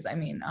Playboys, I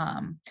mean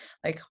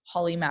like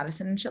Holly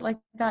Madison and shit like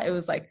that. It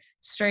was like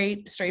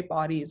straight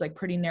bodies, like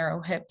pretty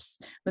narrow hips,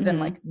 but then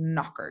like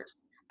knockers.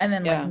 And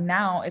then like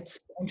now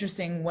it's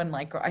interesting when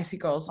like I see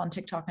girls on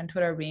TikTok and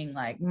Twitter being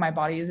like, my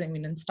body isn't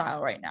even in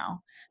style right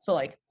now. So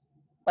like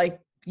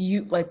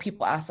you like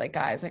people ask like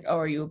guys like, oh,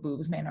 are you a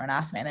boobs man or an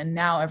ass man? And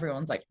now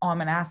everyone's like, oh,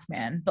 I'm an ass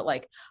man. But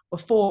like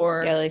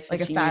before, like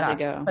a fat ass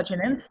was such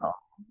an insult.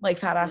 Like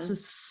fat ass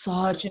was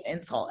such an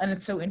insult. And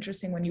it's so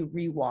interesting when you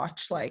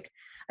rewatch, like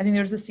I think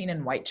there's a scene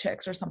in White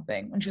Chicks or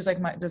something when she was like,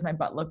 does my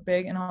butt look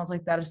big? And I was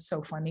like, that is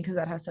so funny because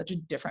that has such a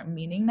different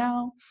meaning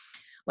now.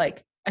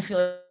 Like I feel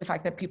like the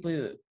fact that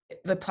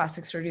the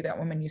plastic surgery that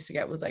women used to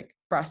get was like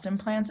breast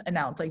implants, and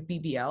now it's like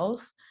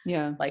BBLs.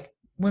 Yeah, like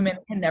women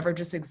can never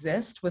just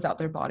exist without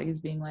their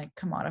bodies being like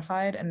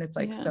commodified. And it's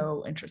like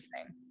so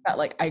interesting that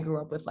like I grew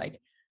up with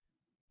like,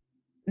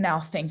 now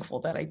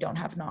thankful that I don't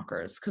have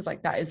knockers, because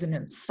like that isn't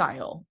in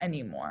style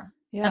anymore.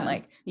 And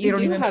like you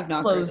do have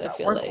knockers, I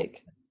feel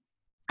like.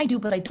 I do,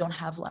 but I don't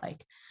have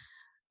like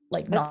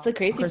that's the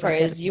crazy part,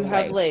 is you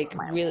have like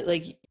really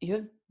like you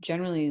have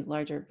generally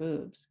larger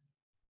boobs,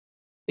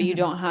 but you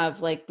don't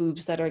have like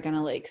boobs that are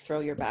gonna like throw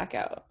your back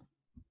out.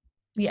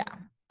 Yeah,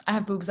 I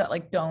have boobs that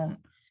like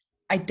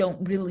I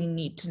don't really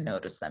need to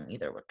notice them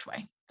either which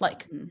way.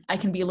 Like I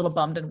can be a little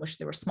bummed and wish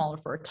they were smaller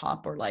for a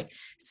top, or like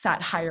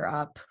sat higher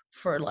up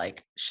for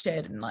like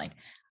shit and like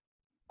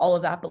all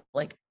of that. But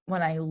like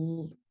when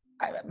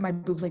my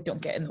boobs like don't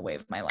get in the way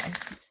of my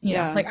life. You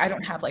know, like I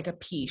don't have like a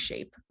P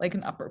shape, like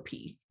an upper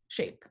P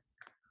shape.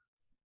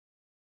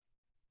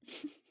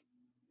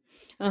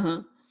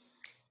 No,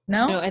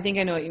 I think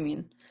I know what you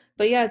mean.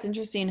 But yeah, it's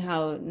interesting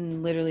how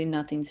literally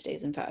nothing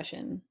stays in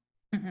fashion.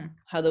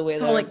 How the way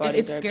that our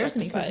bodies are objectified. It scares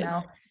me because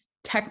now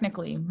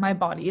technically my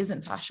body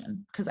isn't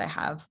fashion because I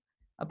have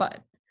a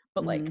butt,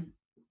 but like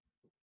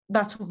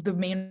that's the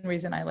main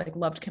reason I like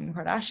loved Kim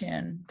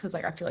Kardashian, because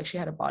like I feel like she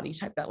had a body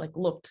type that like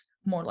looked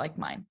more like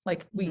mine.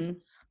 Like we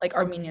like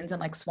Armenians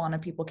and like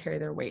Swana people carry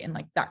their weight in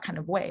like that kind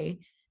of way,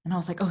 and I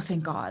was like, oh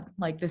thank God,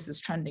 like this is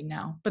trending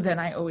now. But then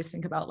I always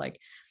think about like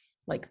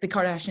the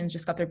Kardashians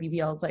just got their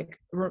BBLs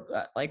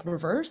like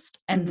reversed,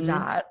 and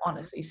that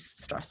honestly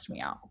stressed me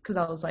out, because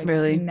I was like,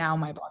 really, now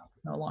my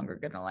body's no longer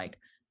gonna like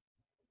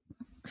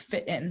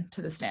fit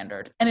into the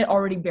standard, and it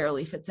already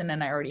barely fits in,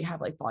 and I already have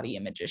like body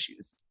image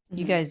issues.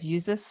 You guys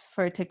use this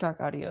for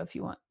TikTok audio if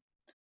you want.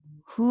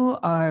 Who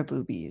are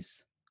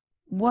boobies?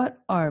 What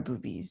are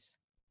boobies?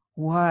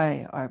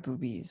 Why are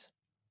boobies?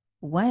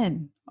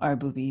 When are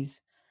boobies?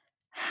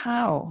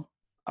 How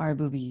are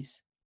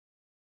boobies?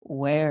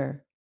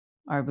 Where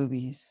are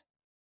boobies?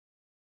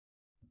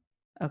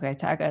 Okay,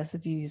 tag us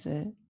if you use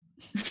it.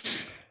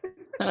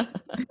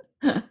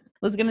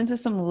 Let's get into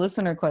some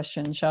listener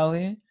questions, shall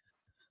we?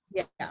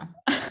 Yeah.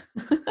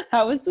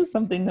 How is this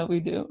something that we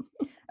do?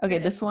 Okay,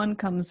 this one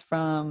comes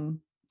from,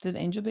 did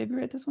Angel Baby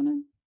write this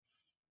one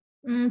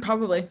in?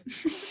 Probably.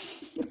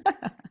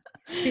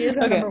 She is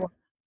our number one.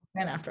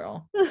 And after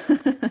all.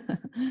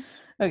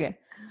 Okay.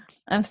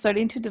 I'm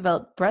starting to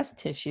develop breast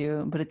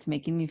tissue, but it's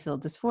making me feel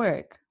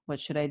dysphoric. What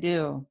should I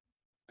do?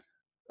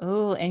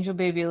 Oh, angel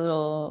baby, a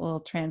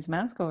little trans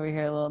mask over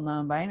here, a little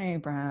non-binary,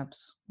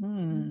 perhaps.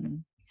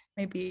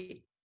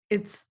 Maybe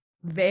it's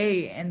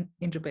they and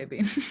angel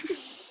baby.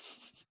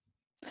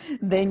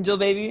 The angel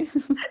baby.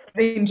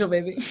 The angel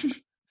baby.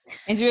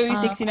 Angel baby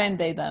 69,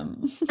 they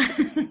them.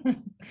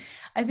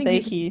 I think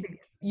they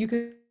you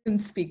can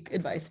speak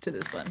advice to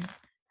this one.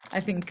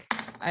 I think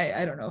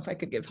I don't know if I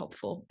could give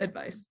helpful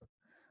advice.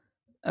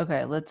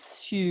 Okay, let's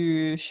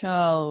see.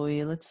 Shall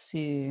we? Let's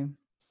see.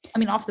 I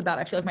mean, off the bat,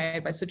 I feel like my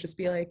advice would just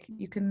be like,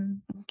 you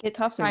can get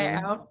top try surgery.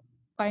 out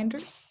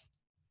binders.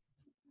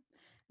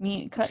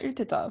 Cut your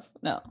tits off.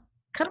 No.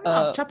 Cut them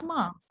off. Chop them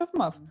off. Chop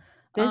them off.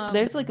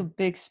 There's like a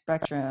big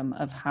spectrum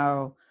of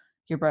how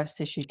your breast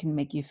tissue can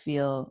make you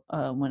feel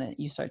when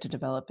you start to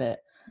develop it.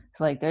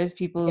 So like there's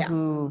people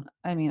who,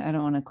 I mean, I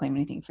don't want to claim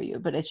anything for you,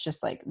 but it's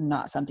just like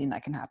not something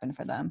that can happen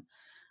for them.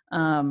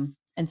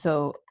 And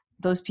so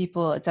those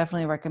people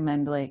definitely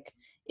recommend, like,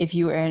 if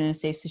you are in a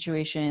safe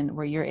situation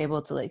where you're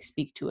able to like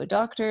speak to a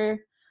doctor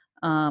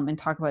and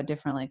talk about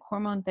different like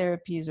hormone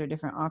therapies or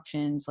different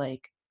options,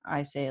 like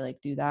I say,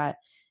 like, do that.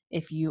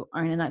 If you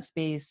aren't in that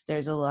space,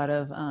 there's a lot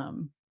of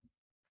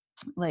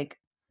like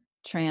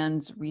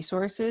trans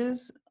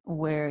resources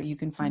where you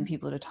can find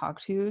people to talk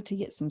to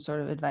get some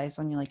sort of advice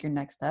on your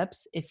next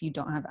steps if you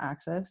don't have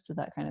access to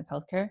that kind of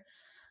healthcare.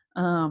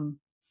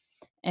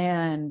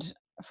 And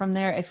from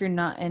there, if you're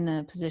not in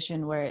a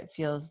position where it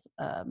feels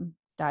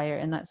dire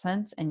in that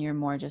sense, and you're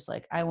more just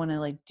like, I want to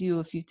like do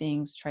a few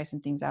things, try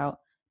some things out,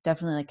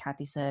 definitely, like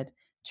Kathy said,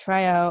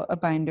 try out a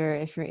binder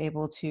if you're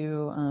able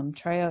to,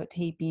 try out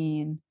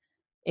taping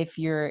if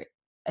you're,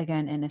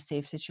 again, in a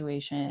safe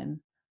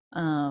situation.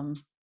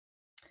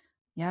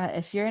 Yeah,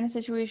 if you're in a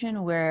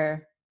situation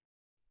where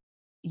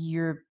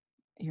your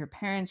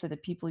parents or the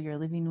people you're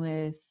living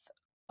with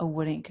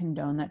wouldn't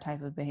condone that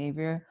type of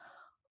behavior,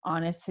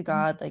 honest to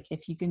God, like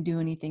if you can do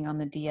anything on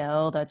the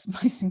DL, that's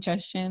my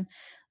suggestion.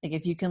 Like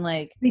if you can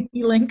like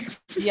link.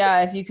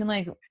 Yeah, if you can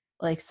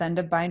like send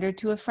a binder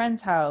to a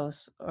friend's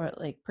house, or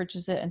like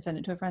purchase it and send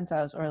it to a friend's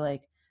house, or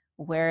like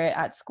wear it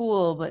at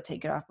school but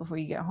take it off before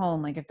you get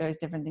home. Like if there's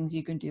different things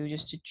you can do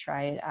just to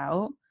try it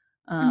out.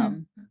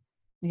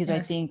 Because I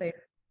think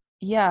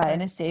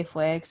in a safe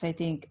way, because I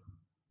think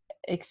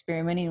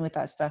experimenting with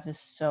that stuff is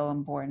so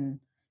important.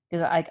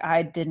 Because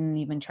I didn't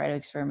even try to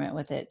experiment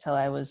with it till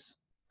I was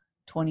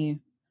 20.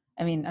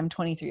 I mean, I'm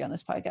 23 on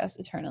this podcast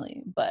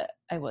eternally, but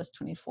I was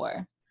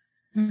 24.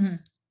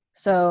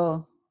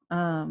 So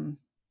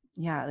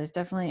yeah, there's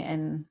definitely,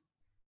 and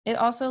it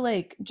also,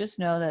 like, just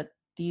know that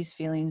these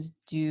feelings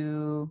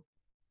do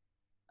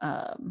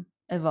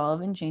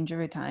evolve and change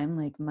over time.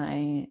 Like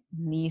my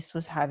niece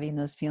was having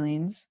those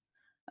feelings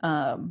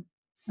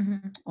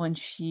when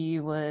she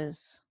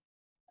was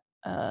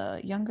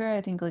younger,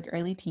 I think like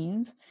early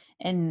teens,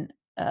 and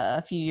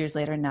a few years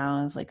later, now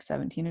I was like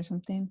 17 or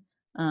something,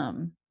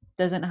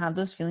 doesn't have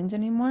those feelings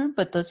anymore,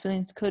 but those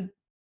feelings could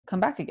come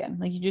back again.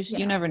 Like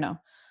you never know.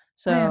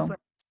 So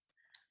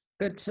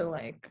good to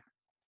like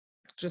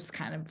just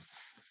kind of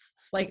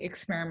like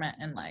experiment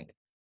and like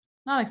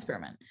not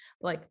experiment,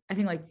 but like I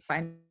think like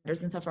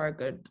binders and stuff are a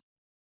good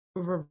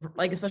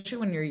like, especially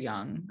when you're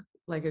young,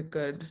 like a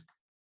good,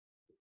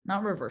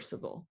 not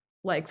reversible,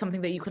 like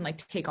something that you can like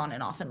take on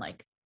and off and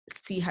like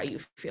see how you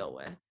feel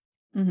with.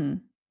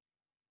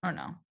 Or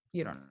no,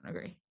 you don't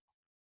agree?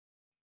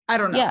 I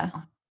don't know.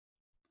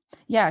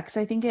 Yeah, because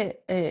I think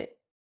it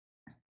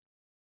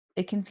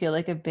can feel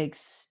like a big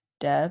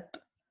step.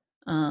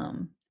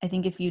 I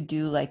think if you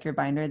do like your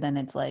binder, then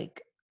it's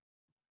like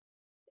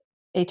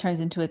it turns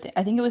into a thing.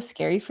 I think it was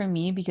scary for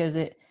me because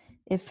it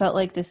felt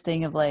like this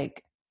thing of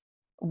like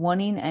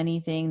wanting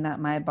anything that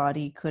my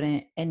body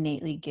couldn't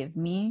innately give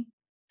me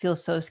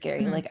feels so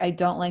scary. Like I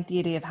don't like the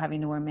idea of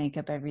having to wear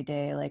makeup every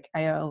day. Like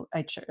I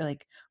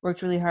like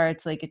worked really hard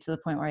to like get to the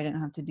point where I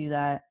didn't have to do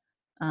that,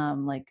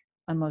 like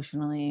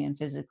emotionally and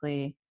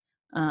physically.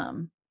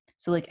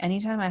 So like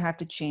anytime I have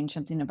to change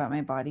something about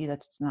my body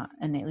that's not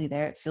innately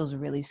there, it feels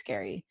really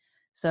scary.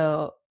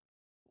 So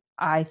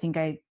I think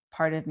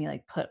part of me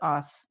like put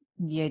off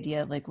the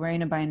idea of like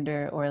wearing a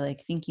binder or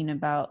like thinking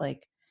about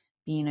like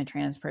being a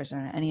trans person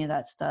or any of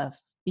that stuff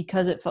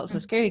because it felt so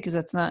scary, because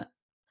that's not,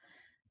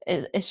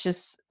 it's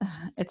just,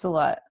 it's a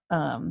lot.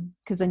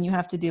 Because then you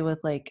have to deal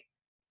with like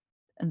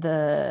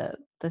the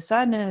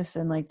sadness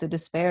and like the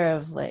despair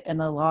of like, and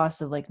the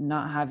loss of like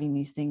not having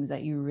these things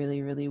that you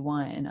really, really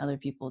want and other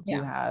people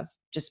do have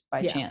just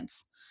by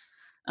chance.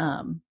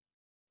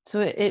 So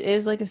it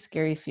is like a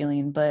scary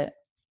feeling, but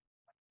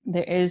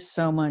there is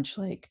so much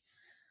like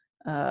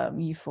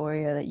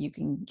euphoria that you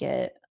can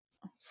get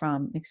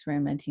from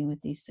experimenting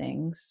with these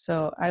things.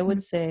 So I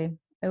would say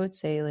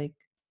like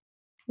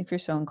if you're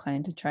so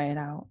inclined to try it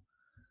out.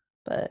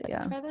 But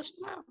yeah. Try that shit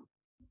out.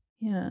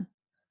 Yeah.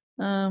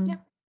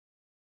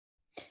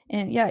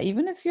 And yeah,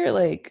 even if you're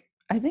like,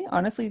 I think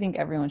honestly think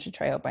everyone should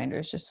try out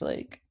binders just to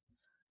like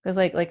Because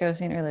like I was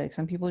saying earlier, like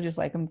some people just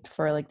like them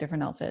for like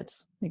different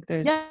outfits. Like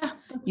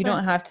you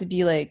don't have to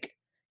be like,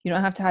 you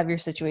don't have to have your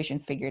situation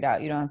figured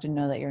out. You don't have to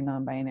know that you're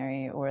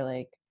non-binary or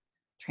like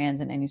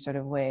trans in any sort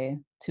of way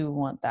to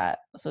want that.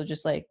 So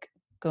just like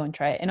go and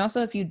try it. And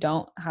also if you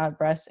don't have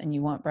breasts and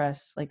you want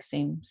breasts, like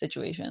same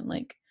situation.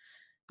 Like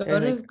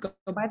go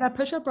buy that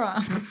push-up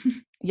bra.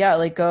 Yeah,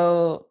 like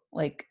go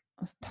like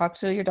talk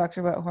to your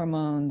doctor about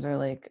hormones or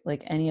like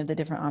any of the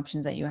different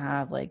options that you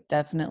have. Like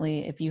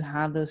definitely if you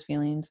have those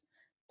feelings,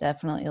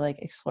 definitely like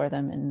explore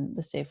them in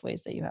the safe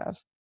ways that you have.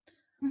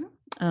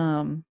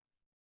 And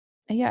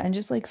yeah, and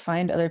just like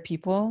find other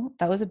people.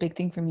 That was a big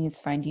thing for me, is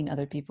finding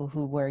other people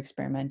who were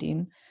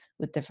experimenting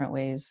with different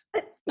ways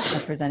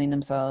of presenting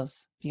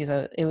themselves,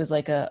 because it was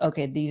like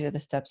okay, these are the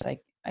steps I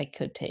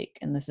could take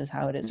and this is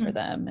how it is for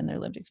them and their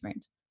lived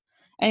experience.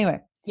 Anyway,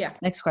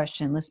 next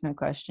question, listener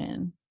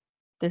question.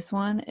 This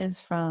one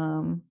is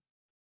from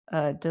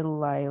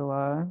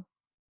Delilah.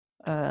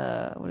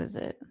 What is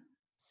it?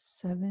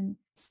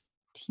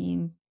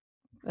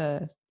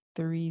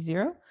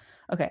 1730.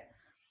 Okay.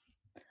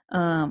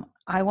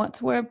 I want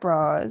to wear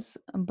bras,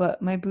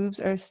 but my boobs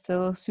are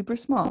still super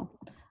small.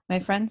 My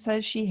friend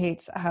says she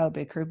hates how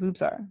big her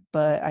boobs are,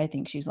 but I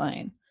think she's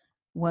lying.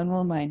 When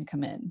will mine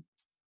come in?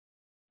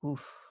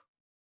 Oof.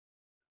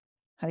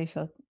 How do you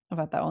feel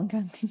about that one,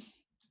 Kathy?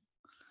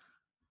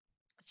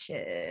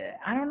 Shit,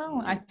 I don't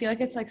know. I feel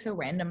like it's like so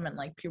random, and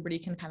like puberty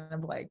can kind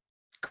of like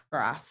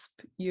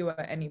grasp you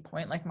at any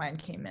point. Like mine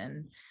came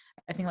in,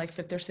 I think like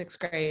 5th or 6th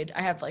grade.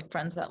 I have like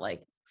friends that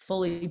like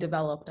fully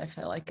developed, I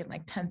feel like in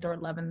like 10th or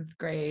 11th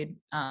grade.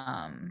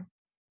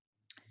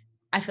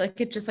 I feel like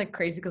it's just like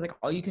crazy because like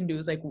all you can do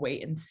is like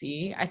wait and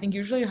see. I think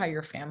usually how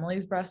your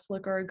family's breasts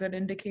look are a good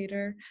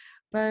indicator,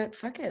 but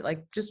fuck it,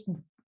 like just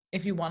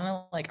if you want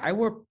to, like I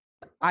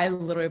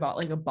literally bought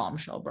like a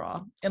bombshell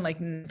bra in like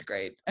 9th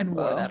grade and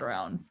wore that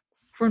around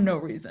for no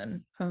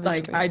reason.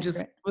 Like I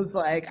just was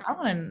like, I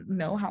want to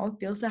know how it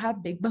feels to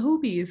have big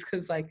boobies,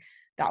 because like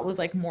that was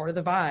like more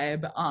the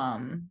vibe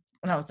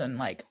when I was in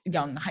like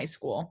young high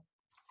school.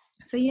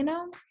 So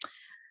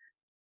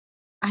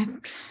I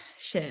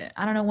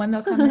don't know when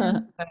they'll come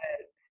in, but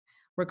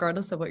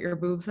regardless of what your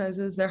boob size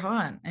is, they're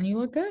hot and you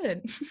look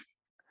good.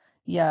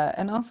 Yeah,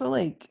 and also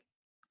like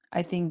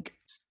I think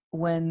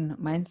when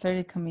mine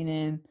started coming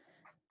in,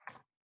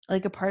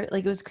 like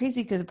it was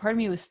crazy because a part of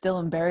me was still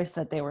embarrassed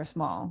that they were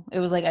small. It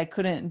was like I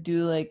couldn't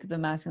do like the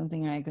masculine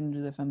thing right, I couldn't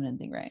do the feminine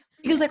thing right.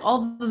 Because like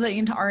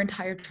our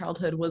entire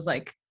childhood was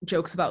like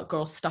jokes about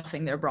girls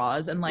stuffing their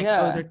bras and like,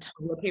 oh, is there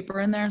toilet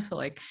paper in there? So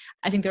like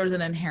I think there was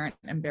an inherent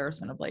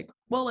embarrassment of like,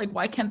 well, like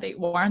why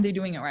aren't they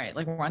doing it right?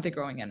 Like why aren't they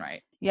growing in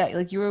right? Yeah,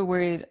 like you were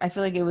worried. I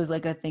feel like it was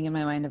like a thing in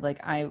my mind of like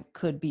I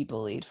could be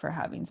bullied for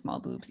having small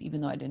boobs,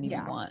 even though I didn't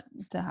even want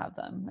to have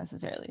them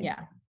necessarily. Yeah,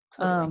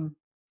 totally.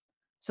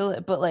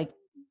 So but like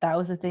that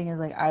was the thing, is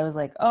like I was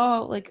like,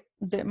 oh, like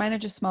mine are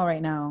just small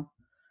right now,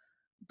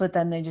 but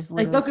then they just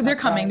literally like they're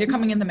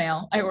coming in the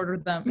mail. I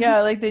ordered them.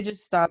 Yeah, like they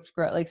just stopped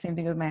like same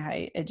thing with my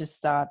height, it just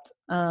stopped.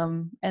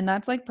 And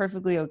that's like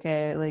perfectly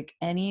okay. Like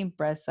any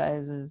breast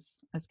size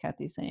is, as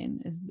Kathy's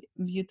saying, is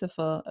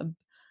beautiful,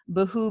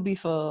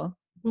 beautiful.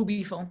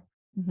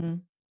 Mm-hmm.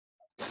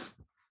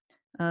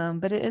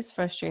 But it is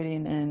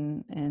frustrating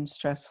and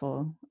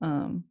stressful.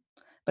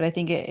 But I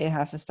think it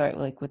has to start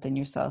like within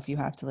yourself. You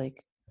have to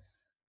like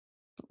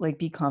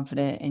be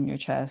confident in your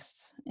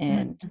chest,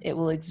 and it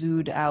will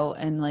exude out.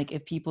 And like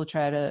if people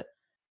try to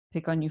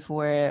pick on you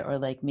for it or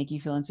like make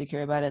you feel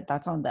insecure about it,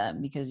 that's on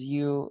them, because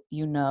you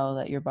know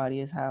that your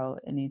body is how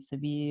it needs to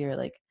be, or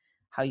like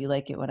how you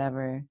like it,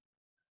 whatever.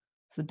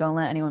 So don't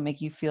let anyone make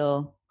you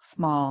feel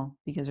small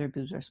because your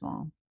boobs are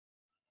small.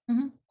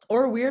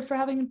 Or weird for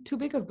having too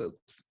big of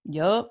boobs.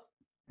 Yup.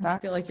 I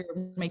feel like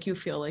make you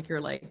feel like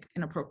you're like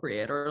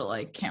inappropriate or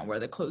like can't wear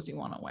the clothes you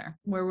want to wear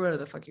whatever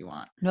the fuck you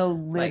want. No,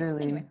 literally.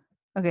 Like, anyway.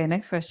 Okay,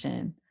 next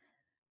question.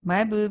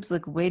 My boobs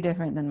look way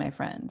different than my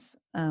friends.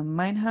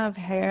 Mine have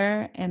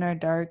hair and are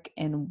dark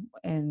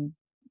and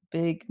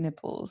big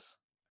nipples,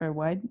 or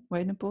wide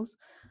nipples.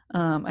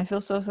 I feel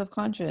so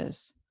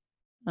self-conscious.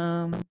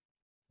 Yeah,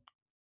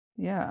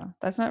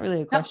 that's not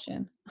really a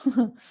question.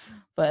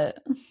 But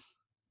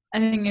I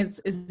think is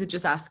it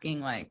just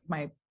asking like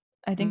I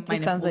think my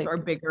it sounds nipples like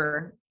are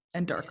bigger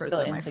and darker feel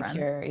than my friend.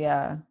 insecure.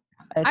 Yeah.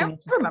 I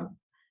remember.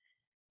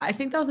 I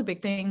think that was a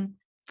big thing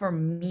for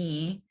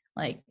me,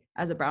 like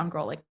as a brown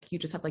girl, like you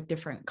just have like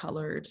different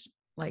colored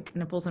like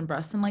nipples and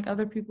breasts than like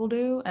other people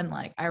do. And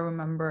like I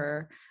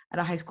remember at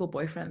a high school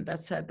boyfriend that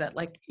said that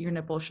like your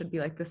nipples should be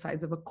like the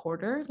size of a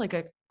quarter, like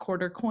a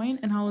quarter coin.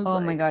 And I was oh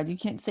like, my God, you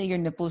can't say your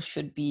nipples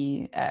should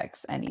be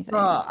X anything.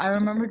 bro, I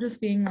remember just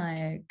being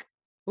like,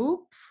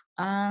 oop,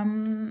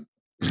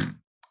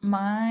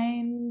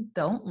 mine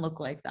don't look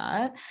like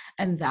that.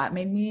 And that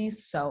made me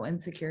so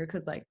insecure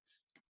because like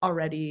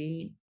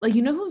already, like,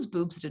 you know whose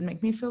boobs did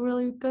make me feel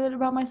really good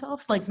about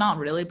myself, like not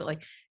really, but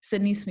like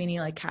Sydney Sweeney,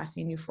 like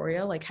Cassie in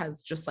Euphoria, like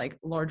has just like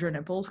larger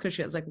nipples because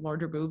she has like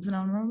larger boobs. And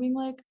I remember being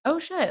like, oh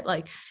shit,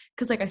 like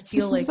because like I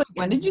feel like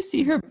when did you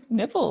see her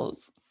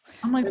nipples?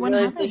 I'm like, I when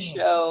realized the happened?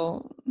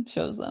 show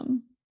shows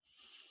them.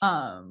 So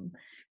I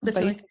But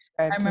feel you like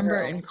subscribe I to her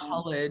remember in OnlyFans.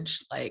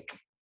 college, like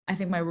I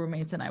think my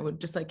roommates and I would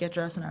just like get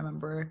dressed, and I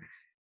remember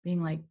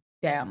being like,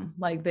 damn,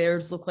 like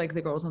theirs look like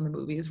the girls in the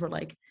movies were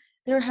like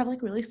they have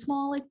like really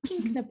small like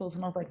pink nipples,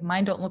 and I was like,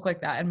 mine don't look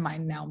like that, and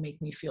mine now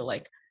make me feel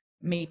like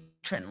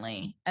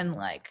matronly and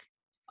like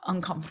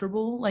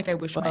uncomfortable. Like I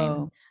wish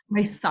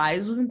my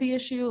size wasn't the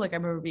issue. Like I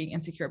remember being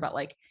insecure about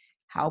like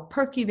how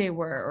perky they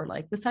were, or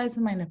like the size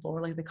of my nipple,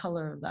 or like the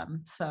color of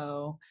them.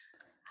 So,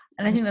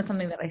 and I think that's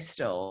something that I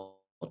still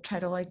try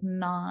to like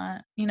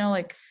not,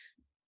 like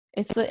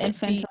it's the be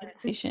infantilization.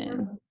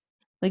 insecure.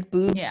 Like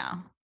boobs, Yeah.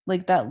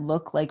 like that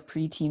look like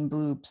preteen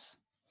boobs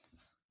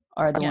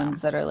are the Yeah.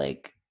 ones that are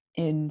like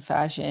in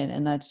fashion,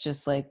 and that's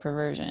just like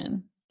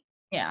perversion.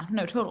 Yeah.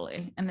 No,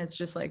 totally. And it's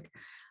just like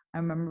I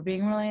remember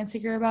being really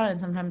insecure about it, and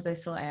sometimes I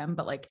still am,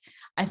 but like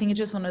I think it's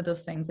just one of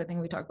those things. I think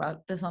we talked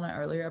about this on an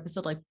earlier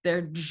episode. Like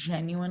they're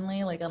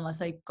genuinely like,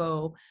 unless I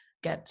go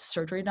get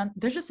surgery done,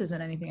 there just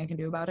isn't anything I can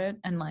do about it.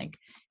 And like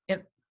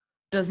it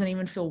doesn't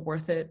even feel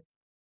worth it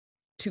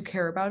to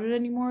care about it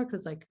anymore,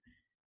 because like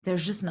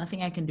there's just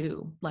nothing I can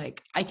do.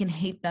 Like I can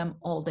hate them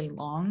all day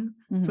long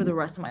for the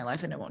rest of my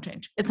life and it won't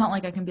change. It's not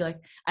like I can be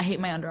like, I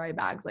hate my under eye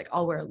bags. Like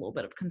I'll wear a little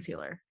bit of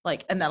concealer,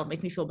 like, and that'll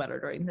make me feel better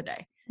during the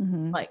day.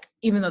 Like,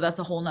 even though that's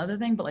a whole nother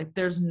thing, but like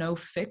there's no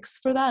fix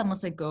for that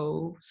unless I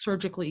go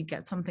surgically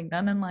get something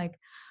done. And like,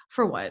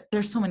 for what?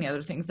 There's so many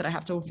other things that I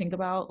have to think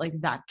about. Like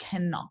that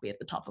cannot be at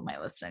the top of my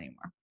list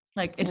anymore.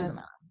 Like it doesn't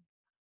matter.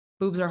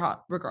 Boobs are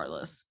hot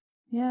regardless.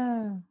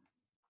 Yeah.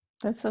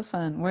 That's so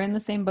fun. We're in the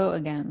same boat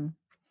again.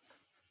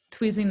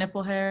 Tweezing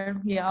nipple hair.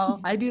 Yeah,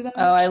 I do that.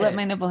 Oh, I let Shit.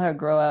 my nipple hair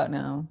grow out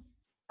now.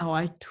 Oh,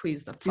 I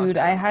tweeze the fuck Dude,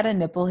 out I of had a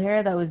nipple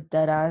hair that was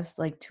dead ass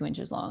like 2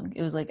 inches long.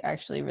 It was like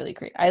actually really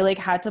crazy. I like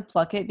had to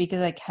pluck it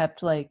because I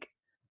kept like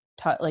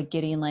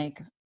getting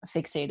like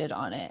fixated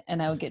on it,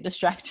 and I would get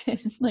distracted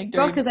like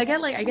Bro, during. because I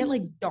get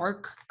like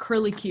dark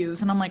curly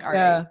cues, and I'm like, all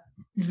Yeah.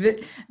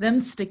 right, them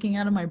sticking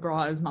out of my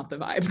bra is not the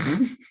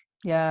vibe.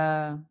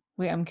 Yeah.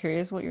 Wait, I'm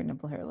curious what your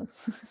nipple hair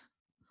looks.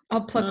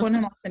 I'll pluck one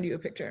and I'll send you a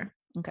picture.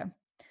 Okay.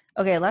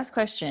 Okay, last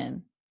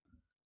question.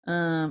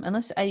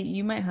 Unless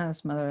you might have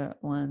some other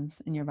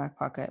ones in your back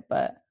pocket,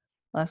 but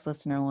last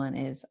listener one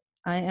is,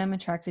 I am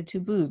attracted to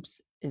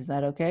boobs. Is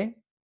that okay?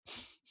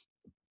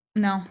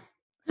 No,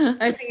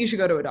 I think you should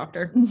go to a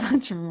doctor.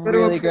 That's Go to a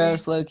really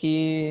gross, low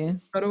key.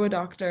 go to a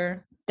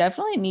doctor.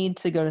 Definitely need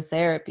to go to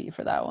therapy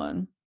for that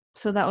one.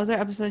 So that was our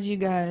episode, you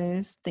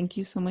guys. Thank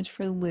you so much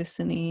for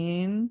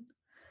listening.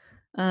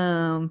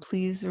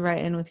 Please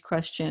write in with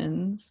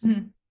questions.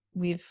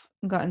 We've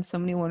gotten so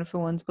many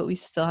wonderful ones, but we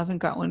still haven't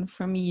got one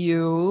from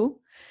you.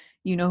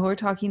 You know who we're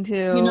talking to.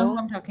 You know who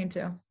I'm talking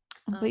to.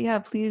 But yeah,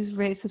 please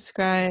rate,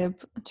 subscribe,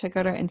 check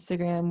out our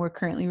Instagram. We're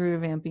currently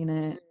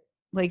revamping it.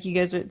 Like, you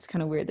guys it's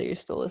kind of weird that you're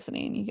still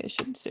listening. You guys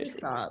should seriously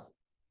Stop.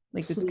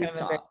 like, it's Please kind of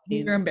stop.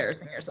 embarrassing. You're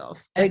embarrassing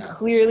yourself. Like,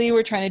 clearly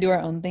we're trying to do our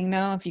own thing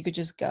now. If you could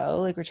just go,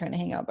 like, we're trying to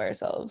hang out by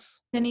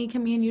ourselves. Penny,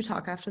 can me and you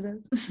talk after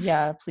this?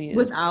 Yeah, please.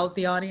 Without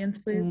the audience,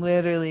 please.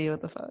 Literally,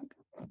 what the fuck?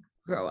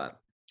 Grow up.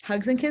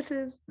 Hugs and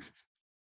kisses.